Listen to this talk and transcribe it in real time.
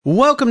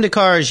Welcome to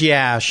Cars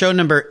Yeah, show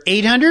number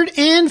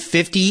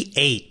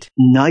 858.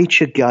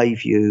 Nature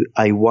gave you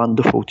a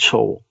wonderful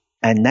tool,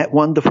 and that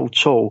wonderful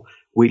tool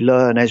we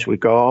learn as we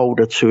grow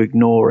older to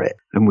ignore it,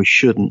 and we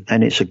shouldn't,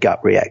 and it's a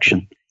gut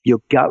reaction. Your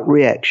gut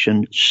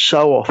reaction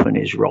so often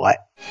is right.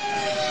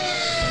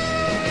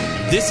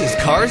 This is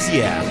Cars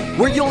Yeah,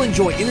 where you'll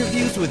enjoy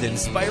interviews with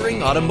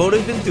inspiring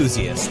automotive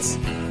enthusiasts.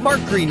 Mark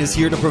Green is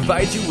here to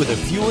provide you with a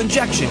fuel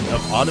injection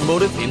of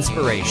automotive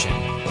inspiration.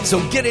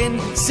 So get in,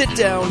 sit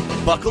down,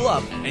 buckle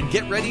up, and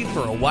get ready for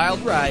a wild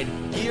ride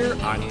here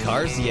on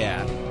Cars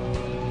Yeah.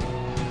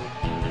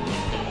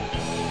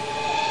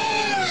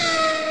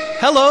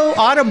 Hello,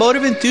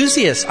 automotive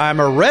enthusiasts. I'm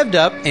a revved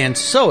up and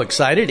so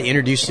excited to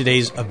introduce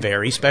today's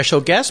very special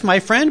guest, my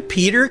friend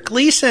Peter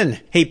Gleason.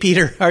 Hey,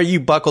 Peter, are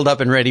you buckled up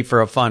and ready for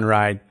a fun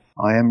ride?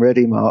 I am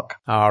ready, Mark.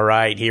 All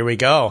right, here we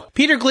go.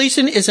 Peter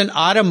Gleason is an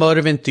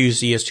automotive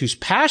enthusiast whose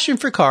passion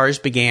for cars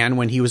began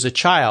when he was a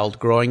child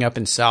growing up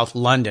in South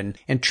London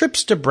and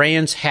trips to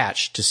Brands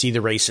Hatch to see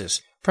the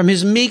races. From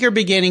his meager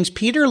beginnings,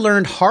 Peter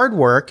learned hard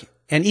work,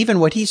 and even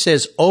what he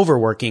says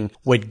overworking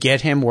would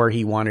get him where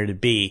he wanted to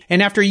be.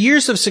 And after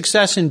years of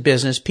success in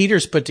business,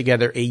 Peter's put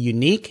together a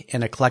unique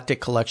and eclectic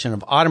collection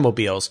of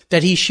automobiles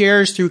that he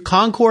shares through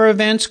concours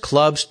events,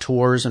 clubs,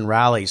 tours, and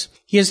rallies.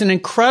 He has an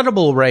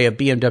incredible array of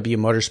BMW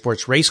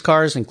Motorsports race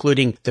cars,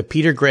 including the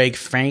Peter Gregg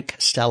Frank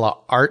Stella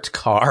Art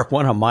car,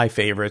 one of my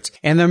favorites,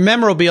 and the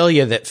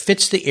memorabilia that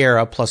fits the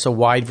era, plus a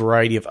wide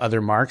variety of other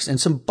marques and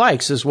some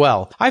bikes as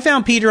well. I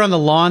found Peter on the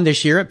lawn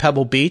this year at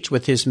Pebble Beach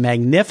with his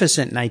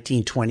magnificent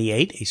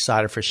 1928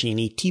 Asada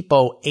Fraschini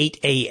Tipo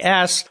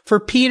 8AS.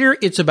 For Peter,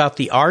 it's about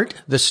the art,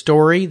 the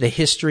story, the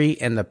history,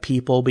 and the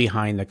people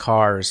behind the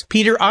cars.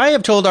 Peter, I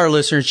have told our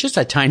listeners just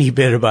a tiny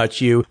bit about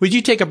you. Would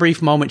you take a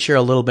brief moment, share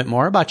a little bit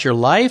more about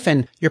your life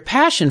and your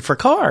passion for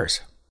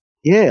cars?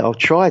 Yeah, I'll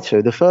try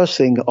to. The first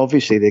thing,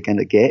 obviously, they're going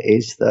to get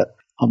is that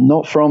I'm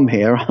not from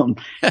here.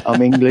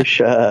 I'm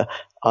English. I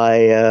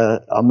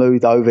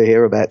moved over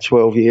here about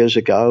 12 years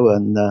ago,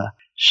 and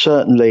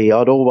certainly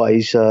I'd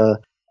always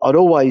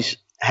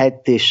had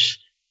this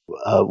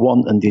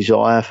want and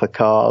desire for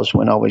cars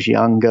when I was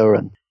younger,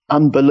 and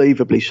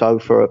unbelievably so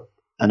for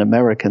an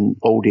American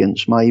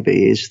audience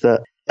maybe, is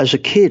that as a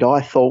kid,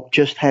 I thought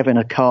just having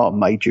a car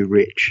made you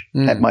rich,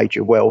 that made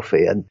you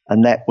wealthy,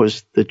 and that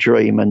was the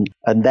dream. And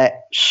that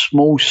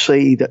small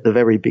seed at the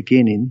very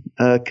beginning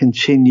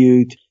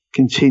continued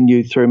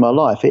through my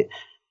life.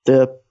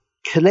 The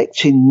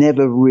collecting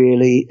never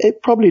really,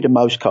 probably the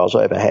most cars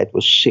I ever had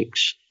was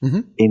 6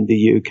 in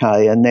the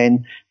UK. And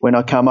then when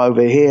I come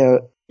over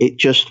here, it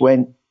just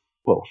went,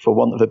 well, for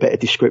want of a better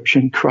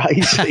description,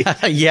 crazy.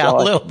 Yeah, so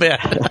a little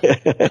bit.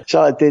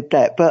 So I did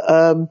that. But,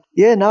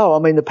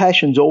 the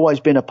passion's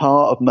always been a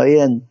part of me,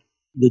 and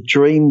the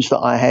dreams that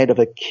I had of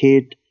a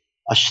kid,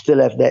 I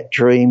still have that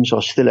dreams.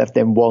 I still have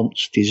them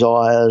wants,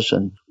 desires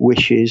and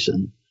wishes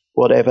and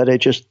whatever. They're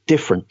just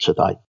different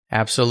today.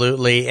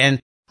 Absolutely.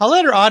 And I'll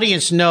let our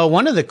audience know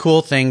one of the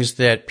cool things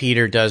that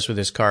Peter does with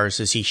his cars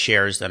is he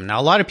shares them.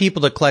 Now, a lot of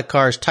people that collect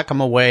cars tuck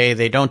them away.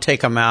 They don't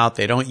take them out.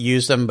 They don't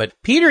use them. But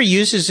Peter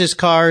uses his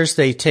cars.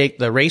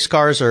 The race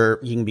cars you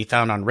can be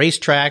found on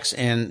racetracks.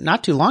 And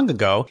not too long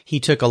ago,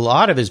 he took a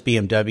lot of his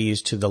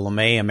BMWs to the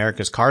LeMay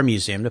America's Car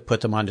Museum to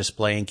put them on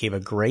display and gave a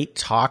great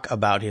talk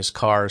about his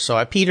cars.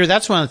 So, Peter,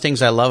 that's one of the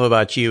things I love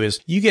about you is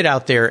you get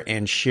out there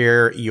and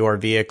share your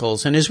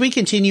vehicles. And as we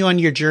continue on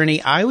your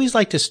journey, I always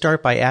like to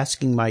start by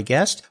asking my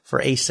guest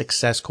for a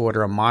success quote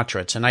or a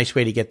mantra. It's a nice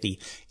way to get the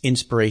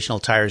inspirational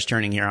tires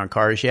turning here on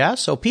Cars Yeah.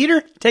 So,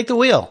 Peter, take the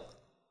wheel.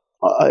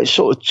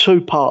 Sort of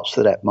 2 parts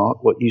to that,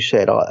 Mark, what you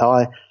said.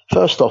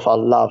 First off, I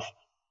love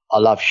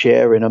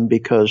sharing them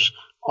because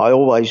I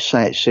always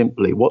say it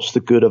simply, what's the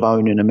good of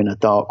owning them in a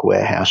dark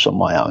warehouse on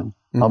my own?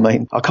 I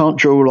mean, I can't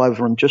drool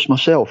over them just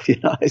myself,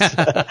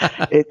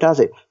 it does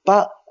it.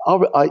 But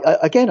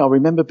I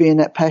remember being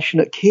that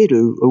passionate kid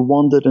who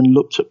wandered and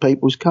looked at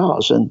people's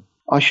cars, and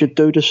I should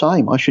do the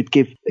same. I should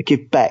give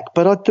back.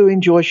 But I do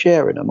enjoy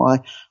sharing them.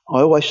 I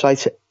always say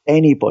to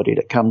anybody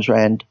that comes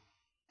round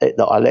that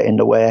I let in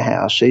the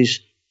warehouse is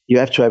you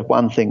have to have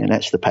one thing, and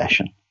that's the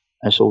passion.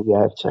 That's all you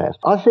have to have.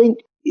 I think,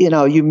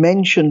 you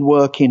mentioned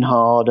working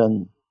hard,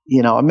 and,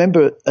 I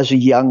remember as a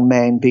young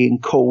man being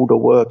called a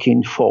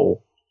working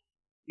fool.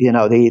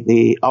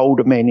 The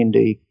older men in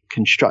the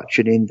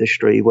construction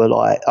industry were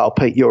like, "Oh,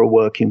 Pete, you're a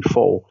working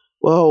fool."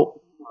 Well,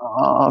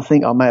 I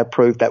think I may have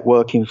proved that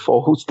working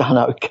fool's done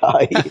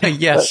okay.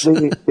 Yes.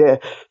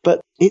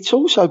 But it's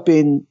also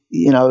been,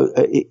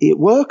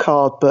 work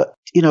hard, but,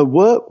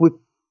 work with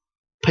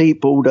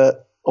people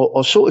that,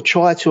 or sort of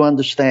try to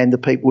understand the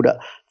people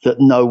that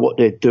know what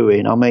they're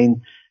doing. I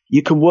mean,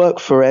 you can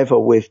work forever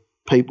with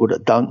people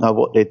that don't know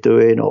what they're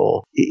doing,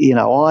 or,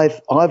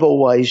 I've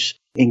always,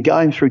 in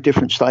going through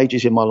different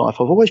stages in my life,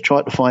 I've always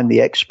tried to find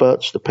the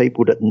experts, the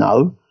people that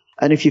know.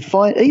 And if you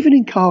find, even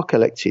in car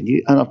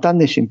collecting, and I've done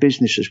this in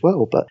business as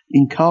well, but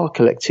in car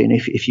collecting,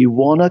 if you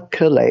want to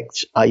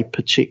collect a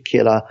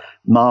particular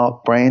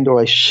marque, brand,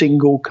 or a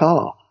single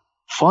car,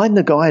 find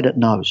the guy that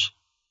knows.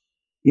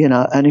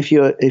 And if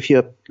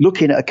you're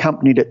looking at a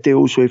company that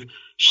deals with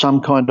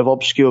some kind of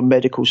obscure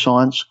medical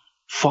science,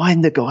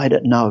 find the guy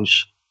that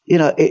knows.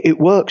 It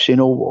works in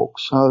all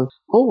walks. So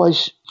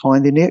always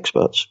finding the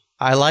experts.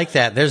 I like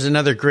that. There's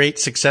another great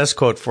success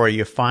quote for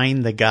you.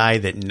 Find the guy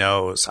that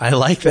knows. I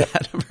like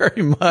that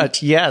very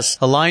much. Yes.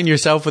 Align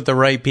yourself with the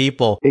right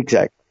people.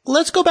 Exactly.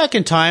 Let's go back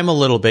in time a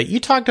little bit. You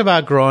talked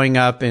about growing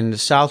up in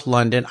South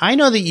London. I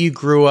know that you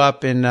grew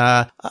up in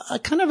a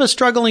kind of a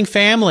struggling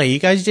family. You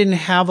guys didn't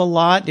have a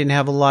lot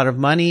of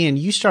money, and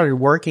you started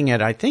working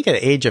at, I think, at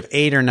the age of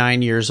 8 or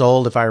 9 years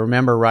old, if I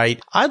remember right.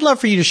 I'd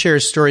love for you to share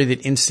a story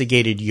that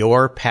instigated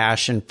your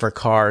passion for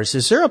cars.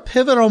 Is there a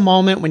pivotal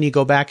moment when you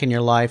go back in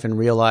your life and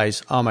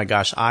realize, oh my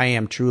gosh, I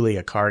am truly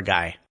a car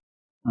guy?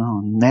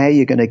 Oh, now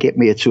you're going to get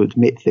me to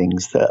admit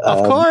things that...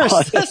 Of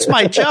course, that's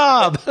my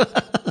job.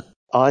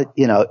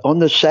 On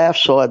the south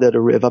side of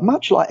the river,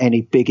 much like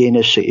any big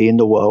inner city in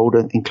the world,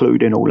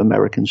 including all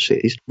American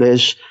cities,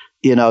 there's,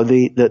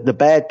 the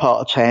bad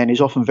part of town is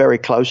often very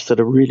close to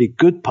the really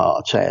good part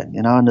of town,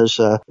 and there's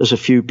a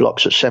few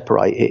blocks that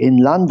separate it. In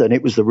London,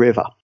 it was the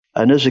river.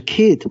 And as a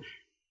kid,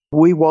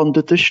 we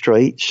wandered the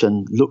streets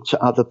and looked at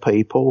other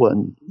people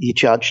and you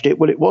judged it.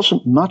 Well, it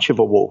wasn't much of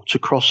a walk to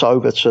cross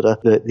over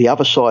to the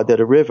other side of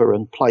the river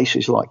and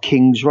places like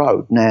King's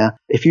Road. Now,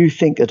 if you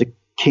think of the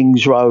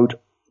King's Road,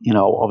 I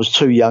was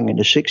too young in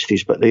the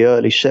 60s, but the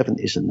early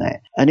 70s and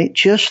that. And it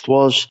just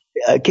was,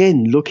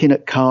 again, looking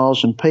at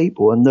cars and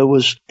people. And there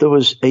was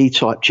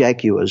E-Type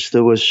Jaguars,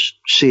 there was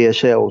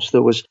CSLs,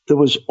 there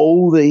was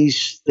all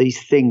these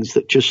things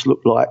that just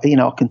looked like,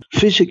 I can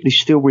physically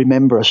still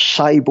remember a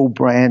Sable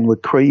brand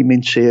with cream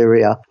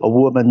interior, a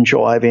woman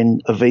driving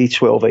a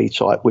V12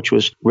 E-Type, which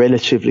was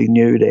relatively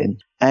new then.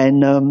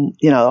 And,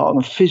 I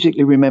can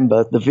physically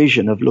remember the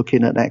vision of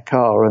looking at that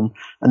car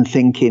and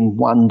thinking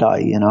one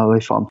day,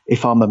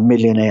 if I'm a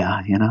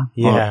millionaire,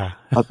 Yeah.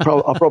 I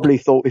probably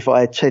thought if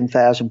I had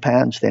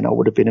 £10,000 then I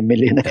would have been a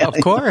millionaire.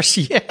 Of course.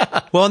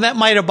 Yeah. Well, and that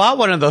might have bought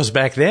one of those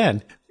back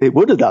then. It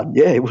would have done.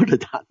 Yeah, it would have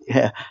done.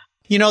 Yeah.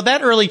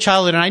 That early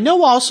childhood, and I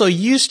know also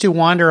you used to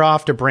wander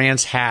off to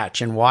Brands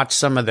Hatch and watch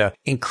some of the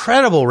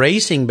incredible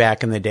racing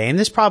back in the day. And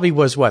this probably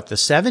was the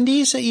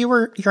 70s that you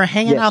were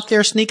hanging out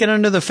there sneaking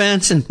under the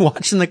fence and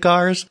watching the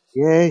cars?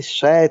 Yeah,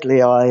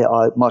 sadly,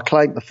 my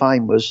claim to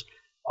fame was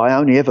I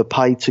only ever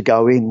paid to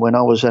go in when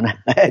I was an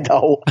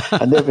adult.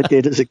 I never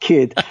did as a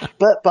kid.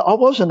 But I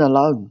wasn't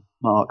alone,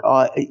 Mark.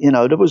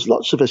 There was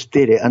lots of us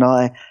did it,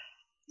 and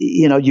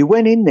you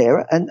went in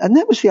there, and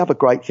that was the other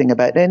great thing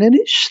about then, and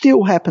it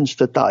still happens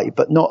today,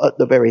 but not at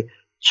the very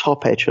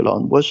top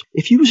echelon, was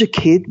if you was a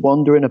kid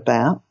wandering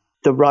about,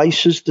 the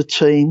racers, the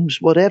teams,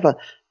 whatever,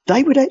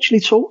 they would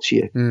actually talk to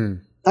you.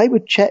 Mm. They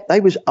would chat.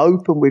 They was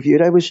open with you.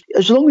 They was,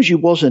 as long as you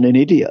wasn't an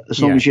idiot,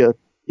 as long as you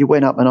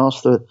went up and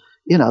asked the,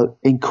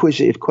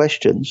 inquisitive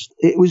questions,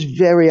 it was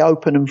very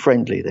open and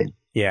friendly then.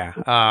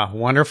 Yeah.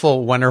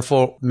 Wonderful,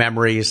 wonderful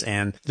memories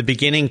and the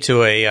beginning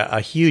to a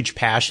huge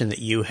passion that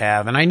you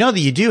have. And I know that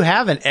you do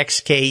have an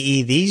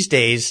XKE these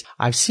days.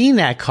 I've seen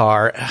that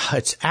car.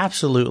 It's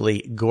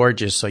absolutely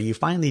gorgeous. So you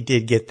finally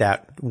did get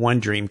that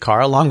one dream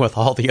car along with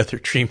all the other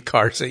dream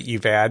cars that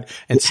you've had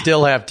and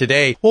still have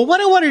today. Well,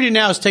 what I want to do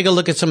now is take a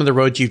look at some of the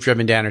roads you've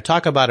driven down or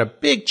talk about a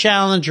big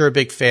challenge or a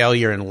big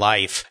failure in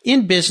life.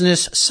 In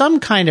business, some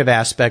kind of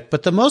aspect,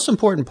 but the most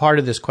important part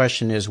of this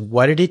question is,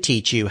 what did it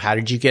teach you? How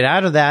did you get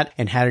out of that?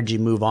 And how did you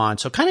move on?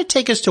 So kind of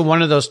take us to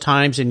one of those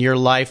times in your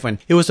life when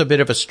it was a bit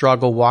of a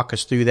struggle. Walk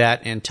us through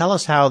that and tell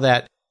us how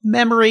that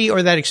memory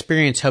or that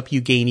experience helped you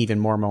gain even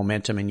more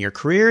momentum in your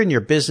career, in your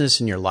business,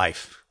 in your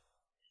life.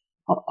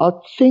 I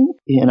think,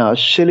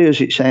 as silly as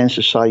it sounds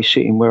to say,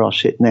 sitting where I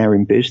sit now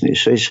in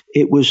business,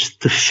 it was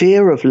the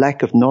fear of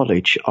lack of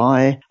knowledge.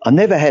 I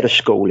never had a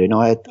schooling.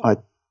 I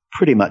had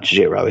pretty much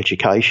zero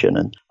education,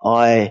 and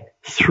I,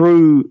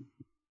 through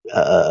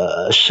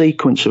a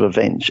sequence of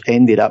events,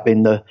 ended up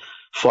in the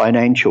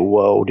financial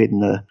world in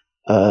the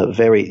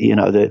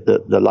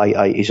the late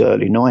 80s,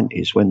 early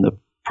 90s, when the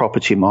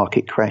property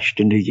market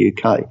crashed in the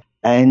UK.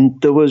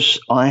 And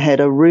I had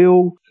a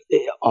real,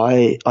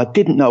 I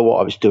didn't know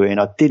what I was doing.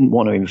 I didn't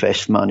want to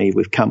invest money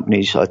with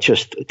companies. I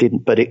just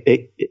didn't, but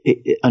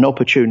an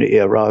opportunity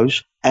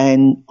arose,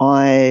 and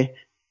I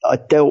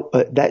dealt,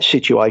 that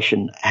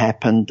situation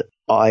happened.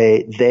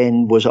 I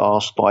then was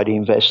asked by the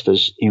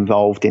investors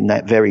involved in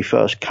that very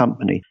first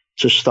company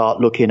to start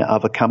looking at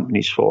other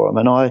companies for them.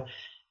 And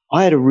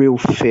I had a real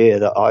fear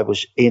that I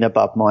was in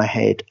above my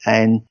head,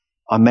 and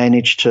I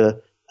managed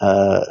to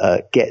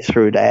get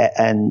through that.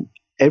 And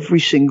every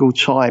single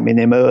time in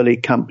them early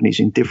companies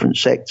in different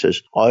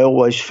sectors, I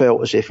always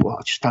felt as if,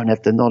 I just don't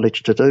have the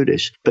knowledge to do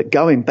this. But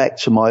going back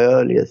to my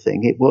earlier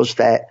thing, it was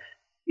that,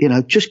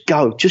 just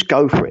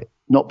go for it,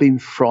 not being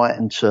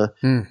frightened to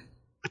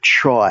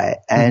try.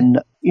 And,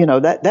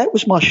 that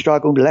was my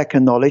struggle, lack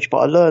of knowledge. But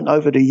I learned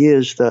over the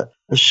years that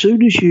as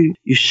soon as you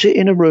sit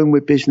in a room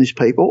with business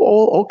people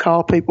or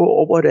car people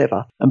or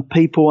whatever, and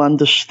people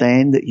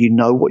understand that you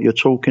know what you're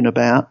talking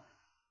about,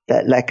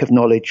 that lack of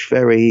knowledge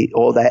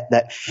or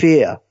that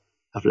fear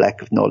of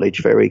lack of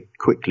knowledge very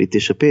quickly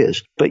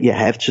disappears. But you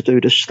have to do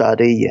the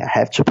study. You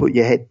have to put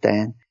your head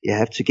down. You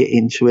have to get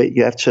into it.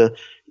 You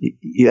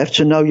have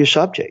to know your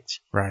subject,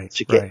 right,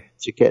 to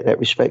get that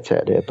respect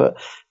out there. But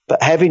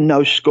having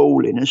no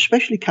schooling,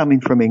 especially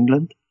coming from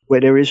England,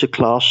 where there is a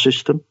class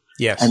system,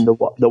 yes, and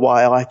the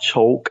way I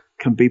talk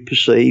can be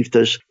perceived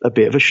as a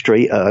bit of a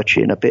street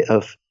urchin, a bit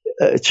of,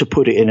 to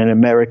put it in an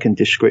American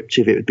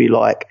descriptive, it would be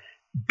like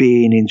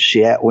being in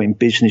Seattle in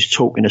business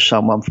talking to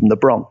someone from the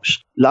Bronx.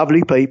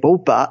 Lovely people,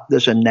 but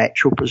there's a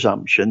natural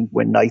presumption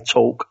when they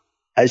talk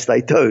as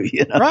they do,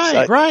 you know.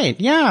 Right.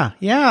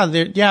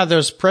 Yeah.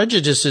 Those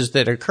prejudices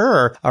that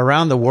occur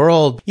around the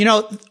world. You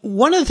know,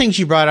 one of the things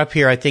you brought up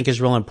here I think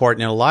is real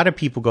important, and a lot of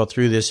people go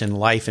through this in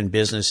life and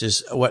business,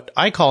 is what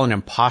I call an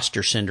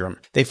imposter syndrome.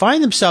 They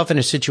find themselves in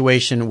a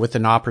situation with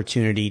an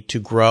opportunity to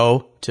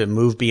grow, to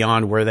move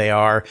beyond where they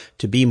are,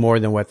 to be more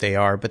than what they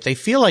are, but they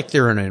feel like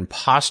they're an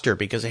imposter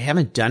because they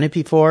haven't done it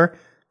before.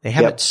 They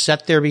haven't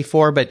sat there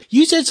before. But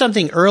you said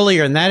something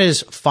earlier, and that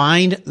is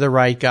find the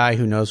right guy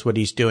who knows what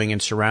he's doing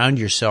and surround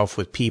yourself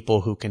with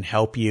people who can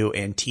help you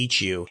and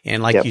teach you.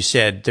 And like you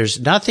said, there's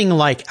nothing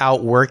like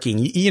outworking.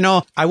 You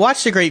know, I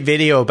watched a great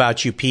video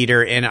about you,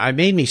 Peter, and it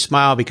made me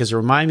smile because it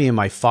reminded me of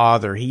my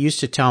father. He used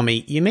to tell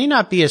me, you may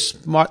not be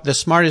the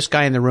smartest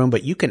guy in the room,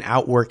 but you can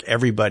outwork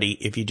everybody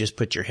if you just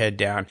put your head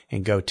down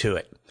and go to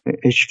it.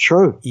 It's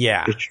true.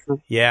 Yeah. It's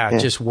true. Yeah.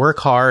 Just work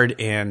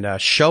hard and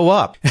show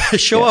up.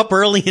 Show up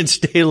early and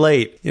stay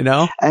late, you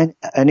know? And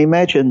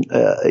imagine,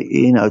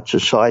 you know, to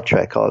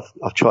sidetrack,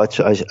 I've tried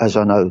to, as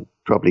I know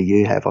probably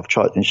you have, I've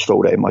tried to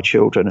install that in my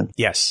children. And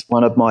yes.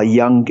 One of my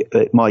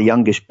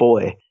youngest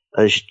boy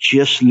has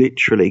just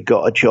literally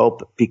got a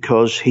job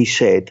because he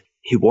said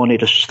he wanted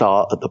to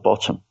start at the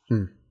bottom.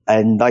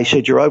 And they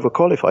said, you're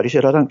overqualified. He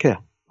said, I don't care.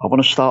 I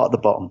want to start at the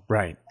bottom.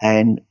 Right.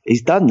 And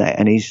he's done that.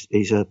 And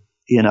he's a,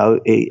 you know,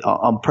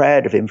 I'm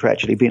proud of him for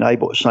actually being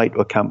able to say to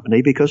a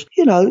company, because,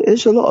 you know,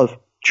 there's a lot of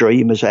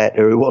dreamers out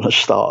there who want to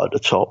start at the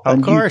top.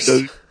 Of course.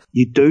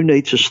 You do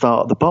need to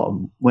start at the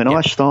bottom. When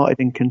I started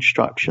in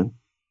construction,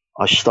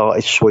 I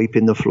started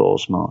sweeping the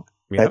floors, Mark.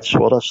 That's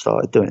what I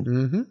started doing.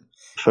 Mm-hmm.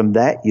 From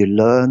that, you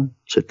learn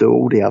to do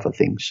all the other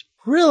things.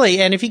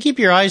 Really, and if you keep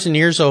your eyes and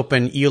ears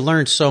open, you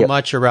learn so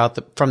much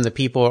from the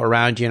people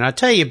around you. And I'll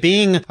tell you,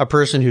 being a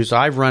person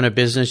I've run a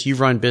business,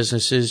 you've run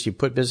businesses, you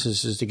put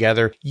businesses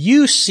together,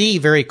 you see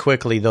very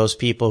quickly those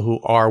people who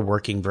are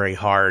working very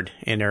hard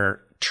and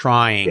are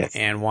trying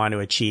and want to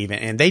achieve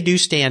it. And they do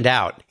stand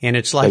out. And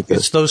it's like,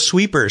 it's those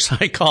sweepers,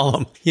 I call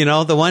them, you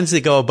know, the ones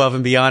that go above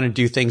and beyond and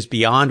do things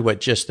beyond what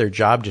just their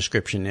job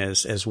description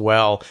is as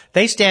well.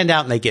 They stand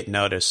out and they get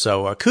noticed.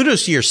 So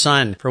kudos to your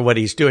son for what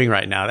he's doing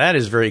right now. That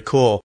is very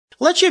cool.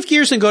 Let's shift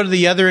gears and go to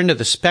the other end of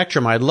the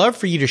spectrum. I'd love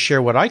for you to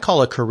share what I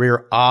call a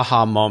career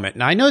aha moment.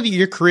 Now, I know that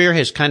your career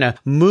has kind of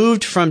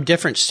moved from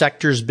different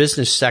sectors,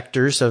 business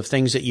sectors of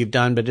things that you've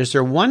done, but is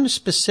there one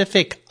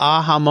specific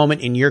aha moment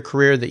in your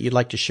career that you'd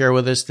like to share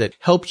with us that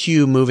helped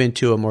you move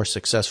into a more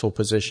successful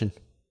position?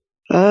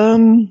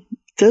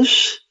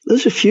 There's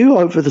a few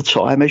over the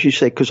time, as you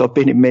said, because I've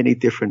been in many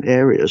different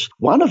areas.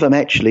 One of them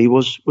actually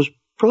was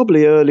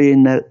probably early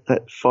in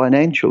that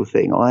financial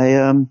thing.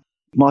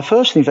 My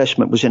first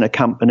investment was in a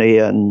company,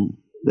 and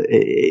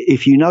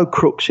if you know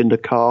crooks in the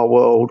car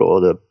world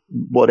or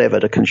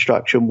the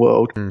construction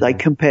world, they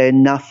compare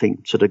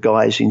nothing to the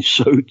guys in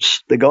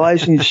suits. The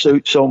guys in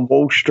suits on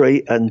Wall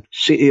Street and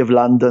City of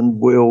London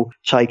will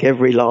take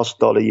every last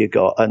dollar you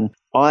got. And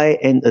I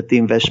entered the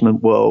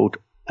investment world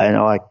and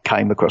I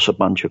came across a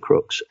bunch of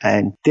crooks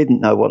and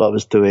didn't know what I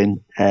was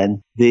doing.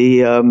 And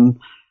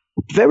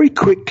very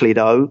quickly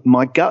though,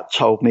 my gut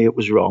told me it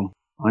was wrong.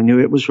 I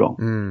knew it was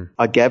wrong.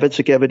 I gathered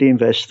together the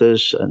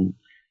investors, and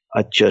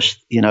I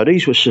just, you know,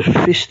 these were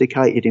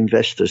sophisticated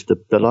investors,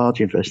 the large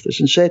investors,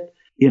 and said,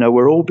 you know,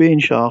 we're all being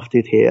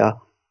shafted here.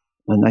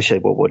 And they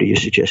said, well, what do you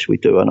suggest we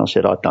do? And I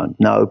said, I don't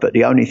know. But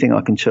the only thing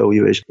I can tell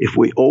you is if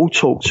we all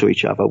talk to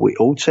each other, we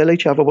all tell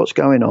each other what's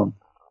going on,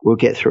 we'll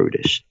get through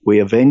this.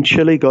 We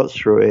eventually got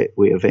through it.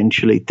 We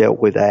eventually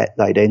dealt with that.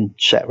 They then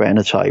sat around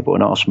the table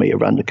and asked me to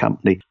run the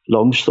company.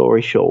 Long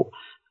story short,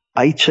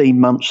 18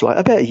 months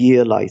later, about a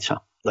year later,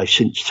 they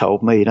since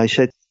told me, they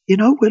said, you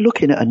know, we're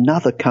looking at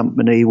another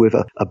company with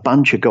a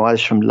bunch of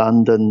guys from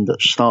London that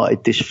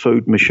started this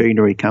food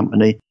machinery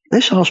company.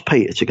 Let's ask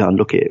Peter to go and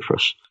look at it for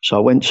us. So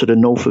I went to the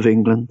north of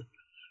England.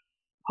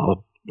 I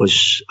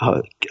was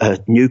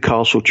at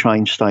Newcastle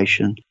train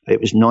station.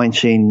 It was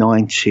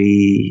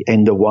 1990,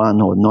 end of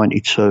 1 or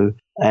 92.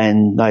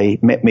 And they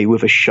met me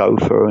with a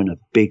chauffeur and a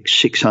big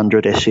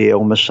 600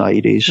 SEL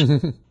Mercedes.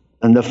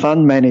 And the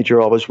fund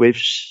manager I was with,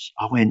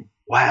 I went,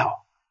 wow.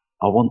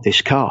 I want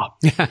this car.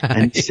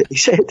 And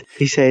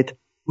he said,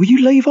 will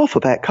you leave off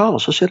about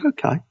cars? I said,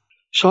 okay.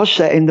 So I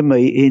sat in the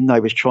meeting. They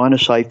was trying to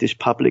save this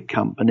public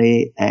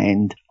company,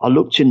 and I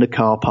looked in the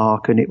car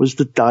park, and it was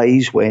the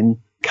days when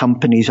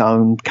companies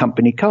owned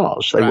company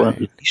cars. They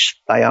weren't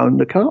leased, they owned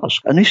the cars.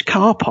 And this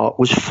car park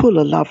was full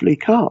of lovely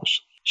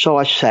cars. So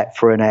I sat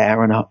for an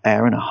hour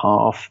and a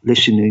half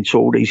listening to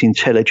all these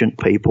intelligent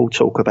people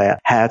talk about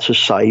how to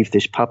save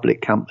this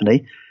public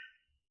company.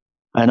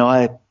 And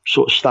I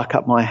sort of stuck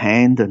up my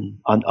hand, and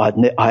I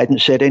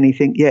hadn't said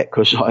anything yet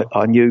because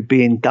I knew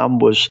being dumb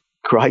was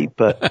great,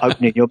 but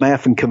opening your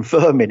mouth and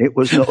confirming it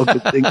was not a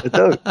good thing to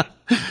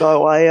do.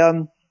 So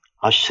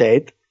I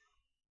said,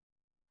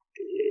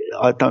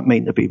 I don't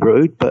mean to be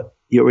rude, but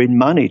you're in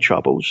money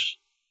troubles.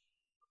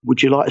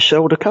 Would you like to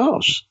sell the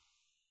cars?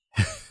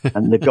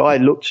 And the guy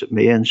looked at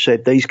me and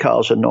said, these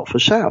cars are not for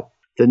sale.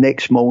 The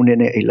next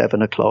morning at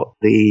 11 o'clock,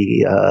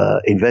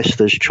 the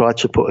investors tried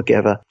to put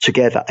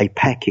together a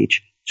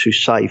package to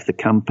save the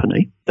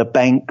company. The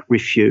bank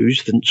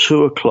refused, and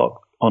 2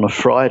 o'clock on a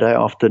Friday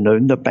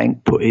afternoon, the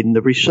bank put in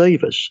the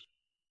receivers.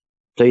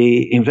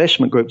 The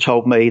investment group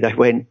told me, they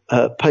went,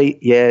 Pete,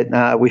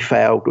 we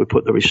failed. We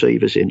put the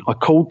receivers in. I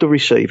called the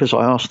receivers.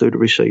 I asked who the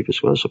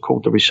receivers was. I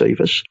called the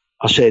receivers.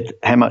 I said,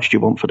 how much do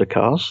you want for the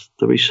cars?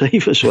 The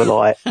receivers were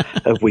like,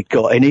 have we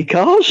got any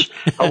cars?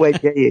 I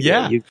went,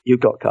 yeah, you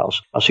got cars.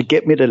 I said,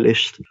 get me the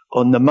list.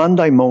 On the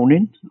Monday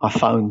morning, I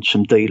phoned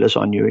some dealers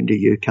I knew in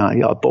the UK.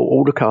 I bought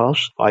all the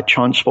cars. I had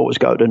transporters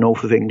go to the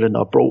north of England.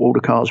 I brought all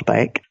the cars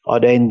back. I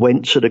then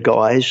went to the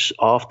guys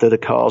after the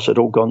cars had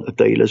all gone to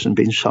dealers and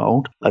been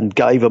sold and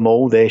gave them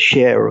all their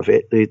share of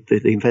it,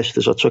 the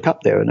investors I took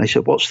up there. And they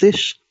said, what's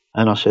this?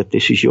 And I said,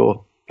 this is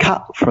your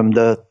cut from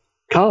the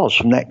cars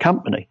from that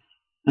company.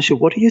 I said,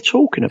 what are you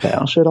talking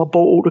about? I said, I bought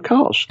all the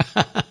cars.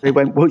 They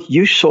went, well,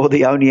 you saw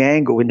the only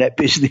angle in that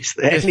business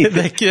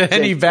that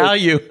any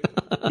value.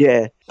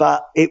 Yeah.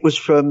 But it was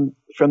from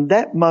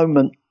that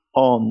moment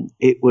on,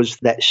 it was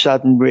that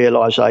sudden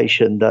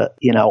realization that,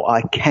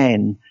 I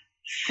can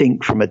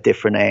think from a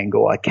different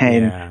angle. I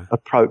can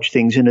approach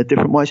things in a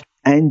different ways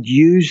and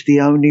use the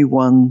only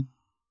one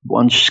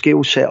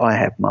skill set I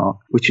have, Mark,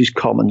 which is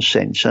common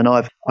sense. And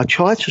I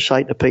try to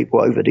say to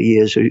people over the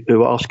years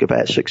who ask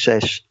about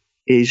success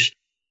is,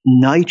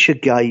 nature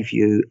gave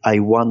you a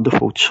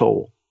wonderful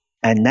tool,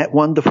 and that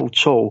wonderful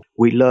tool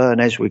we learn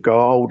as we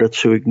grow older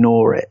to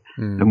ignore it,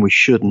 and we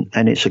shouldn't,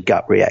 and it's a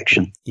gut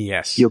reaction.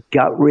 Yes. Your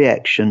gut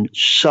reaction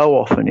so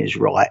often is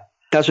right.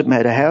 Doesn't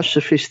matter how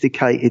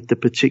sophisticated the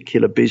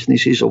particular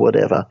business is or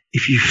whatever.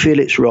 If you feel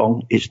it's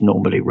wrong, it's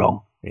normally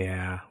wrong.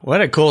 Yeah.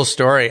 What a cool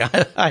story.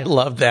 I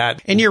love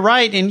that. And you're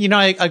right. And,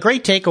 a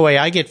great takeaway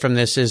I get from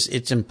this is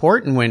it's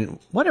important when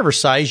whatever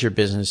size your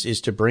business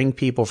is to bring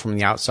people from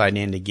the outside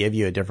in to give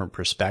you a different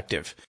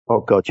perspective.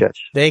 Oh, God, yes.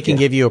 They can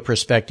give you a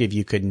perspective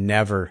you could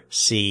never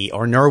see,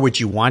 or nor would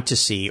you want to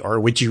see, or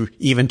would you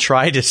even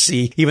try to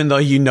see, even though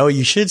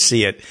you should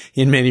see it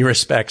in many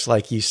respects,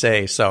 like you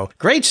say. So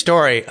great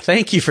story.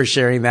 Thank you for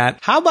sharing that.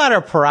 How about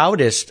our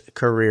proudest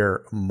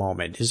career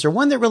moment? Is there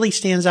one that really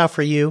stands out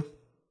for you?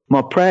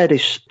 My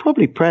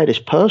probably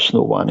proudest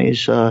personal one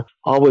is I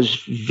was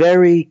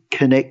very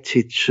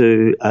connected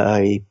to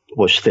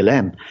still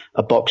am,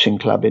 a boxing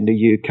club in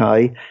the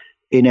UK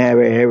in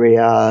our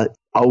area,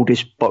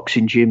 oldest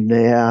boxing gym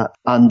there,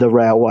 under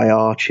railway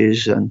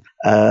arches, and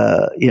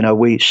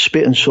we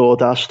spit and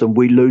sawdust, and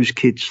we lose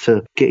kids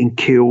to getting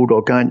killed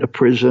or going to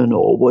prison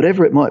or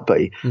whatever it might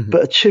be. Mm-hmm.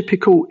 But a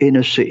typical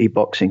inner city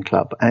boxing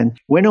club. And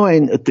when I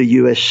entered the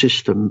US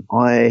system,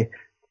 I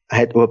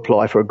had to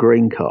apply for a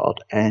green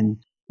card, and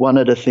one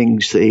of the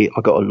things I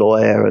got a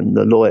lawyer, and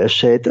the lawyer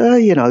said,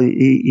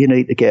 you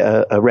need to get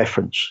a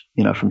reference,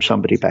 from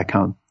somebody back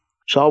home.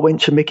 So I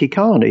went to Mickey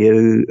Carney,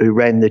 who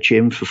ran the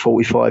gym for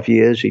 45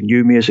 years. He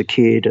knew me as a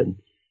kid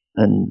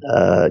and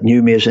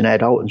knew me as an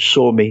adult and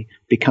saw me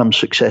become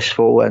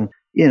successful. And,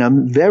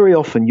 very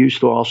often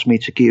used to ask me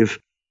to give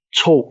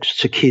talks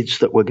to kids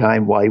that were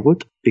going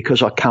wayward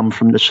because I come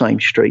from the same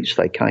streets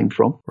they came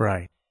from.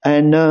 Right.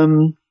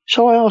 And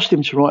so I asked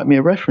him to write me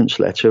a reference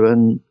letter,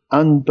 and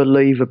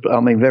unbelievable.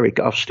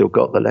 I've still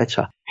got the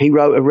letter. He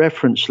wrote a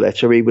reference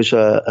letter. He was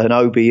an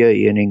OBE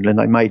in England.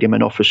 They made him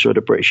an officer of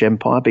the British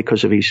Empire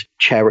because of his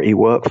charity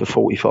work for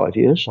 45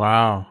 years.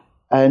 Wow.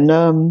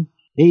 And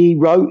he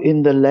wrote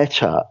in the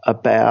letter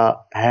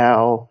about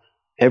how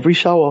every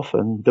so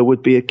often there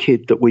would be a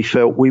kid that we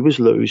felt we was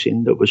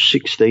losing that was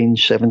 16,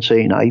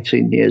 17,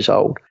 18 years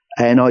old.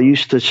 And I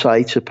used to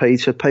say to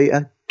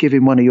Peter, give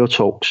him one of your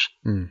talks.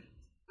 Mm.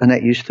 And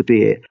that used to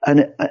be it.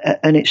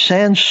 And it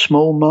sounds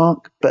small,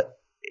 Mark, but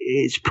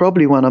it's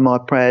probably one of my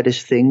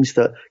proudest things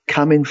that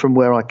coming from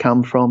where I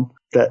come from,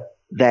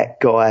 that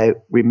guy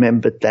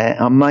remembered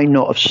that. I may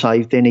not have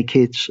saved any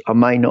kids. I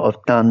may not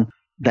have done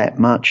that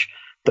much,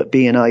 but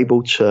being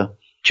able to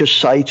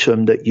just say to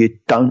them that you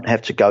don't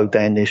have to go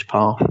down this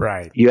path.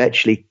 Right. You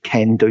actually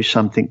can do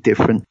something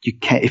different. You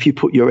can, if you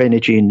put your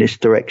energy in this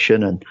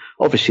direction. And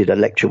obviously the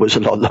lecture was a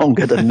lot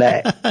longer than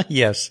that.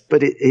 Yes.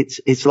 But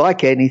it's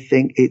like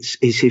anything. It's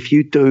if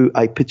you do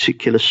a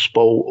particular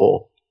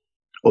sport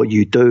or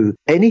you do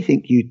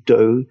anything you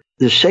do,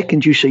 the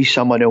second you see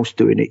someone else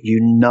doing it,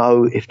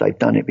 if they've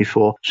done it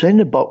before. So in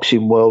the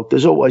boxing world,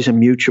 there's always a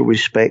mutual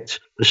respect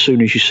as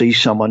soon as you see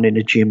someone in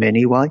a gym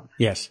anyway.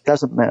 Yes.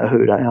 Doesn't matter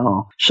who they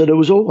are. So there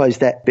was always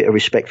that bit of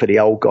respect for the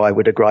old guy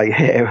with the grey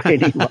hair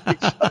anyway.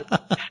 So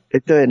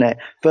they're doing that.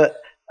 But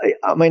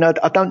I mean, I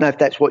don't know if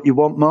that's what you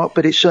want, Mark,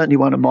 but it's certainly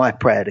one of my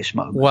proudest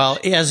moments. Well,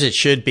 as it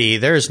should be.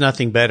 There's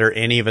nothing better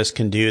any of us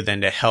can do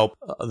than to help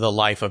the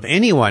life of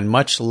anyone,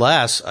 much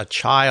less a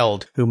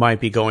child who might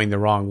be going the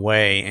wrong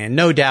way. And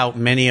no doubt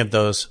many of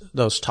those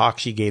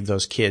talks you gave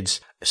those kids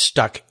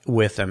stuck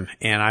with them.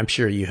 And I'm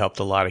sure you helped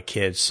a lot of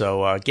kids.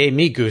 So, gave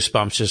me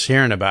goosebumps just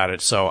hearing about it.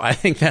 So I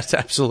think that's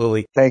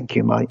absolutely thank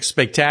you, Mike.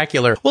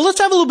 Spectacular. Well, let's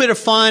have a little bit of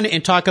fun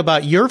and talk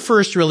about your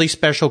first really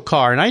special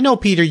car. And I know,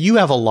 Peter, you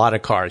have a lot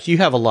of cars. You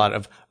have a lot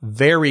of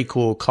very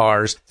cool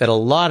cars that a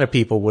lot of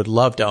people would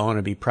love to own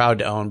and be proud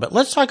to own. But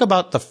let's talk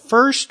about the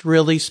first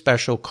really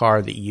special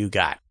car that you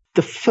got.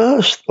 The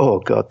first, oh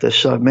God, there's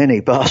so many,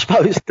 but I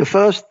suppose the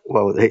first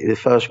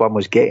one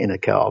was getting a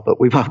car,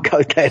 but we won't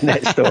go down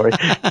that story.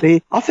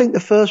 I think the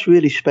first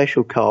really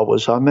special car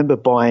was, I remember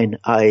buying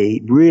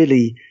a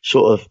really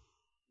sort of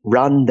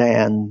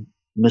rundown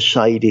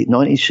Mercedes,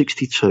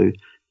 1962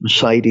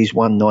 Mercedes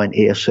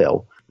 190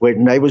 SL,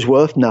 when they was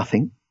worth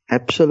nothing.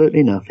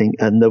 Absolutely nothing.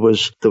 And there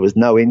was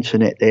no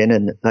internet then,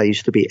 and they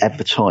used to be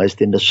advertised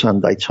in the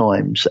Sunday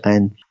Times.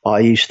 And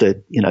I used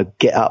to,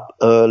 get up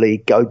early,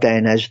 go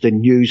down as the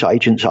news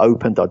agents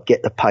opened. I'd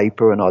get the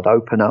paper and I'd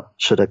open up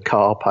to the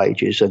car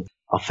pages, and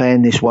I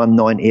found this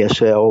 190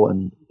 SL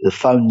and the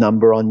phone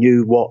number. I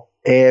knew what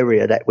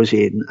area that was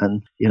in.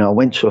 And, I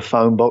went to a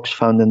phone box,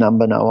 phoned the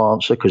number, no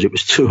answer because it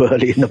was too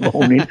early in the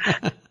morning.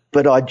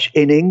 But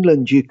in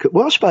England, I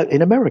suppose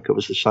in America it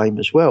was the same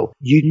as well.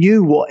 You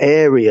knew what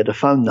area the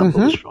phone number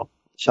was from.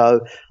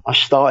 So I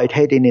started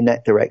heading in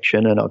that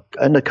direction,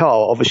 and the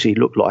car obviously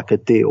looked like a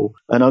deal.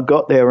 And I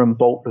got there and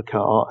bought the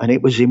car, and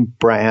it was in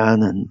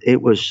brown and it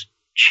was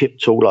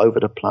chipped all over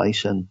the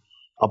place. And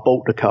I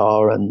bought the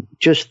car, and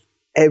just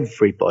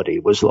everybody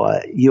was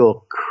like,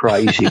 "You're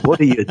crazy. What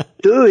are you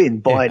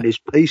doing buying this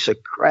piece of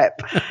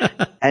crap?"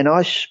 And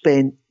I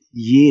spent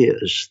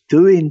years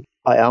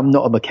I'm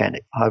not a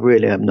mechanic. I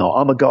really am not.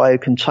 I'm a guy who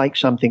can take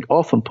something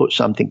off and put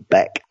something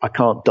back. I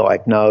can't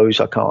diagnose.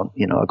 I can't,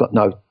 I've got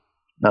no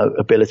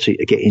ability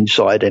to get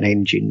inside an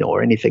engine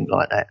or anything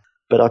like that.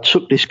 But I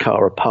took this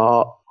car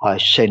apart. I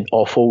sent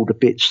off all the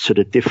bits to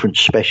the different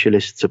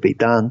specialists to be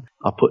done.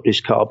 I put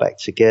this car back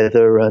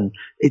together, and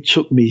it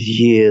took me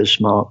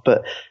years, Mark,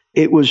 but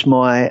I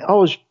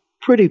was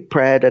pretty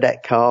proud of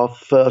that car,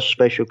 first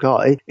special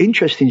car.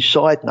 Interesting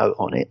side note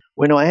on it.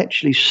 When I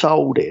actually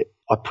sold it,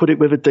 I put it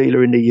with a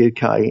dealer in the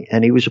UK,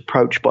 and he was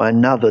approached by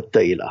another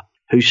dealer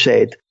who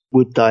said,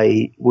 would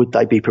they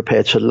be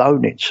prepared to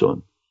loan it to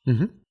him?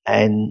 Mm-hmm.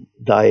 And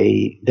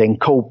they then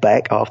called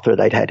back after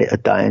they'd had it a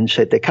day and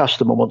said their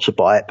customer wants to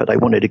buy it, but they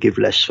wanted to give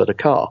less for the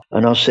car.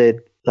 And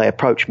they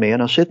approached me,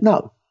 and I said,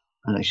 no.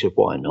 And they said,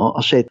 why not?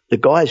 I said, the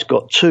guy's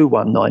got two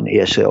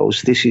 190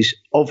 SLs. This is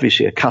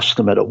obviously a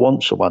customer that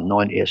wants a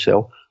 190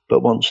 SL,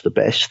 but wants the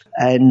best.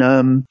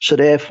 And so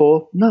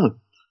therefore, no.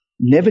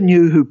 Never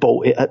knew who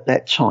bought it at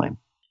that time.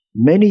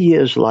 Many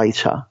years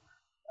later,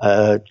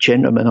 a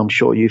gentleman I'm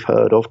sure you've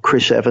heard of,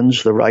 Chris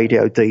Evans, the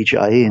radio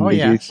DJ in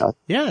the UK.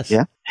 Yes.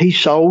 Yeah. He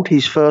sold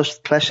his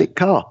first classic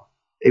car.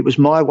 It was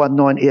my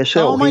 190 SL.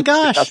 Oh, my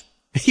gosh.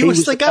 He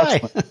was the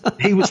guy.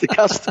 He was the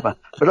customer,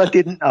 but I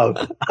didn't know.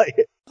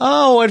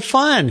 Oh, what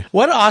fun.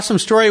 What an awesome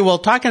story. Well,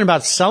 talking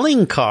about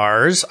selling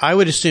cars, I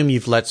would assume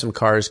you've let some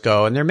cars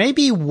go, and there may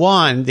be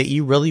one that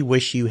you really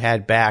wish you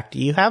had back. Do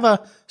you have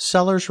a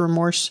seller's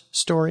remorse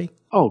story?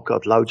 Oh,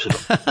 God, loads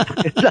of them.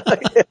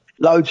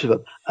 Loads of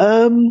them.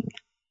 And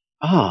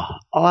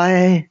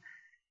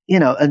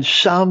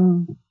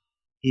some,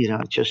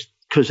 just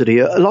because of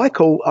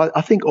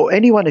I think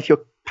anyone, if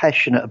you're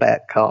passionate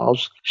about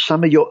cars,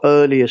 some of your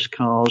earliest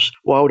cars,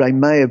 while they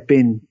may have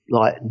been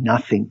like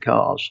nothing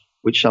cars,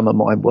 which some of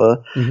mine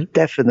were,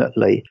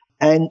 definitely.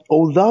 And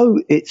although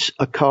it's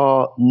a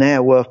car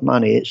now worth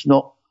money, it's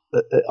not,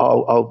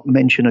 I'll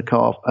mention a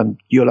car and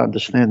you'll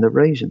understand the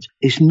reasons.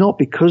 It's not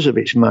because of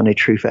its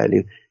monetary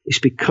value. It's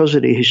because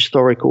of the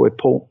historical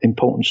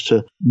importance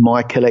to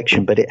my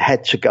collection, but it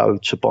had to go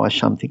to buy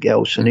something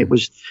else. And it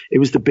was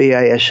the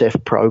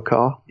BASF Pro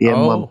car, the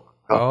M1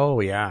 car. Oh,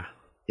 yeah.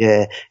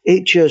 Yeah,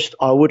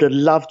 I would have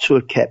loved to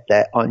have kept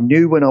that. I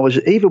knew when I was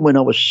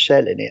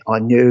selling it, I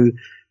knew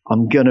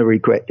I'm going to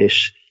regret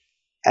this.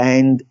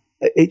 And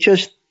it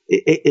just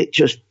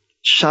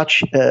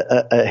such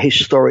a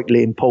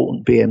historically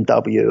important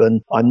BMW.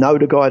 And I know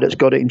the guy that's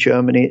got it in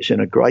Germany. It's in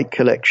a great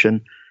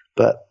collection,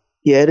 but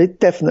yeah,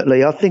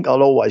 definitely, I think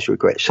I'll always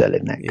regret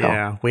selling that car.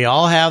 Yeah, we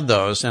all have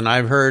those. And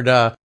I've heard,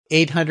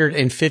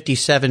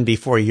 857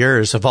 before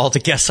yours of all the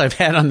guests I've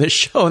had on this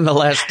show in the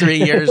last 3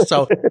 years.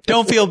 So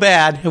don't feel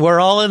bad. We're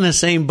all in the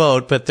same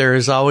boat, but there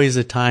is always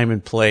a time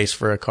and place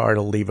for a car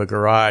to leave a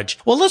garage.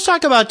 Well, let's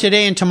talk about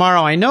today and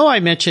tomorrow. I know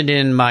I mentioned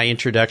in my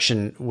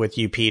introduction with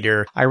you,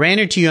 Peter, I ran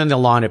into you on the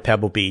lawn at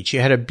Pebble Beach. You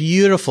had a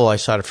beautiful, I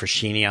saw the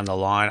Fraschini on the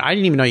lawn. I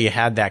didn't even know you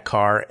had that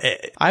car.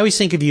 I always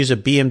think of you as a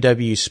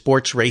BMW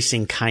sports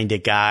racing kind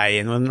of guy.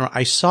 And when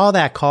I saw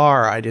that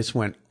car, I just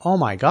went, Oh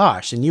my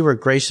gosh. And you were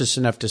gracious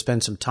enough to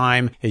spend some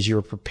time as you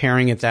were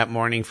preparing it that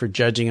morning for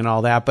judging and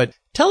all that. But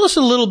tell us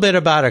a little bit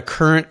about a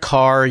current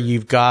car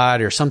you've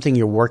got or something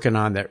you're working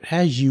on that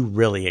has you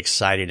really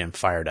excited and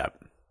fired up.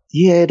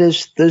 Yeah,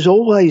 there's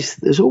always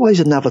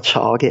another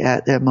target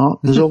out there, Mark.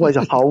 There's always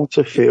a hole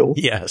to fill.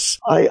 Yes.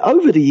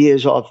 Over the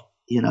years, I've,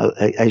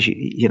 as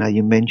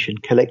you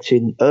mentioned,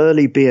 collecting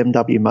early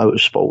BMW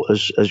Motorsport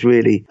as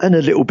really, and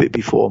a little bit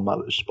before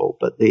Motorsport,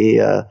 but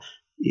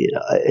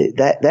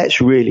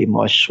that's really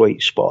my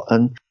sweet spot.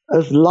 And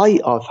of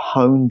late, I've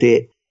honed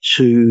it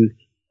to,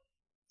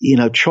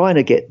 trying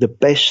to get the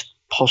best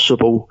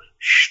possible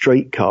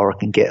street car I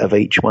can get of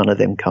each one of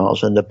them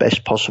cars and the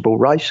best possible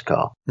race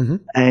car. Mm-hmm.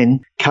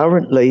 And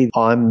currently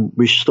I'm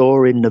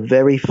restoring the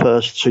very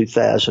first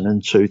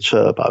 2002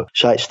 turbo.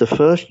 So it's the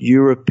first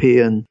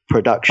European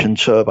production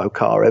turbo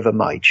car ever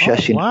made,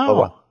 chassis number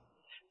one.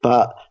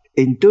 But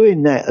in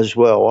doing that as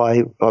well,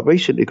 I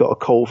recently got a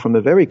call from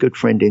a very good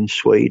friend in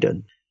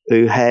Sweden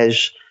who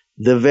has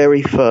the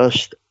very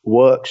first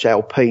Works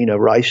Alpina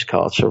race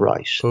car to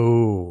race.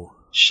 Ooh.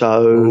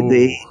 So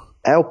the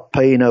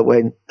Alpina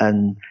went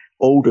and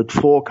ordered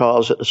 4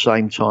 cars at the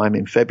same time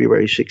in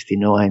February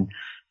 69.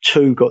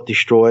 2 got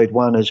destroyed.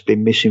 1 has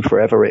been missing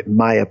forever. It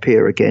may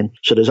appear again.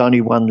 So there's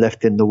only 1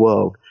 left in the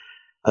world.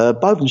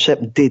 Boven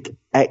Seppen did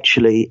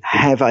actually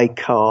have a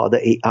car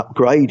that he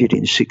upgraded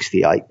in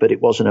 68, but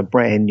it wasn't a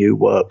brand new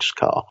Works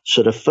car.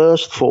 So the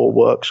first 4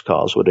 Works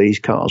cars were these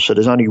cars. So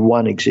there's only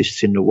 1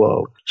 exists in the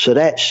world. So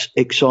that's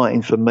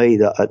exciting for me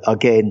that,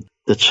 again,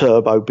 the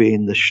turbo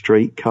being the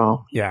street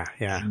car. Yeah.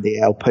 And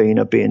the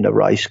Alpina being the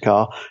race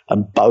car,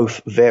 and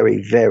both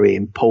very, very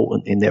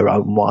important in their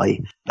own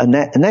way. And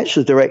that's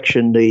the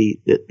direction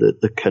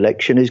the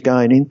collection is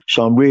going in.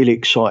 So I'm really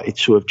excited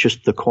to have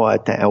just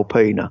acquired that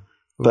Alpina.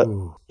 But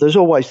there's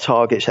always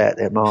targets out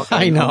there, Mark.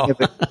 I know.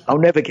 I'll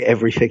never get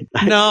everything.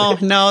 No,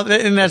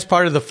 and that's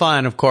part of the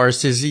fun, of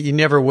course, is you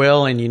never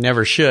will and you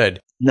never should.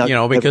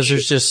 No, because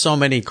there's just so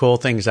many cool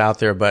things out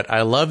there. But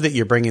I love that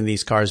you're bringing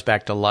these cars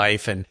back to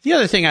life. And the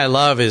other thing I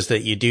love is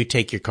that you do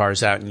take your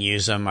cars out and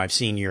use them. I've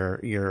seen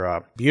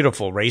your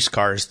beautiful race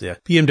cars, the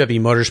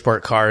BMW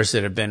Motorsport cars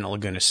that have been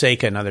Laguna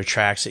Seca and other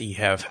tracks that you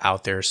have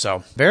out there.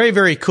 So very,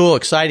 very cool,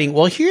 exciting.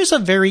 Well, here's a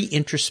very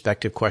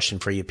introspective question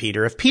for you,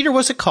 Peter. If Peter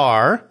was a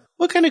car,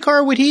 what kind of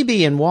car would he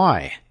be and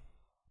why?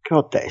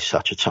 God, that is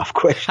such a tough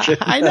question.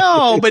 I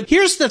know, but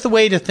here's the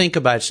way to think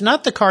about it. It's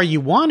not the car you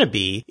want to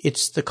be.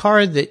 It's the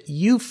car that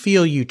you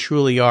feel you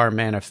truly are,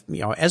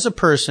 as a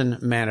person,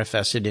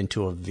 manifested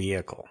into a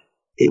vehicle.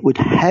 It would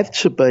have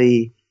to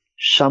be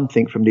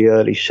something from the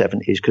early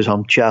 70s because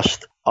I'm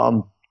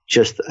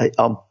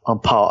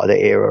part of the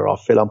era. I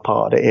feel I'm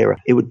part of the era.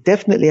 It would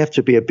definitely have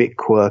to be a bit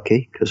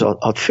quirky because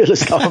I feel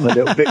as though I'm a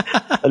little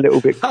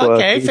bit quirky.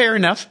 Okay, fair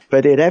enough.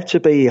 But it'd have to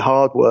be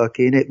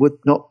hardworking. It would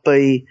not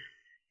be,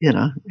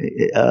 I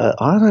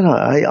don't know.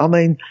 I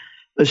mean,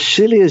 as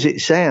silly as it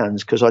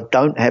sounds, because I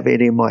don't have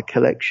any in my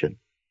collection,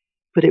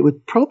 but it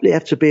would probably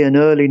have to be an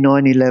early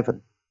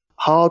 911.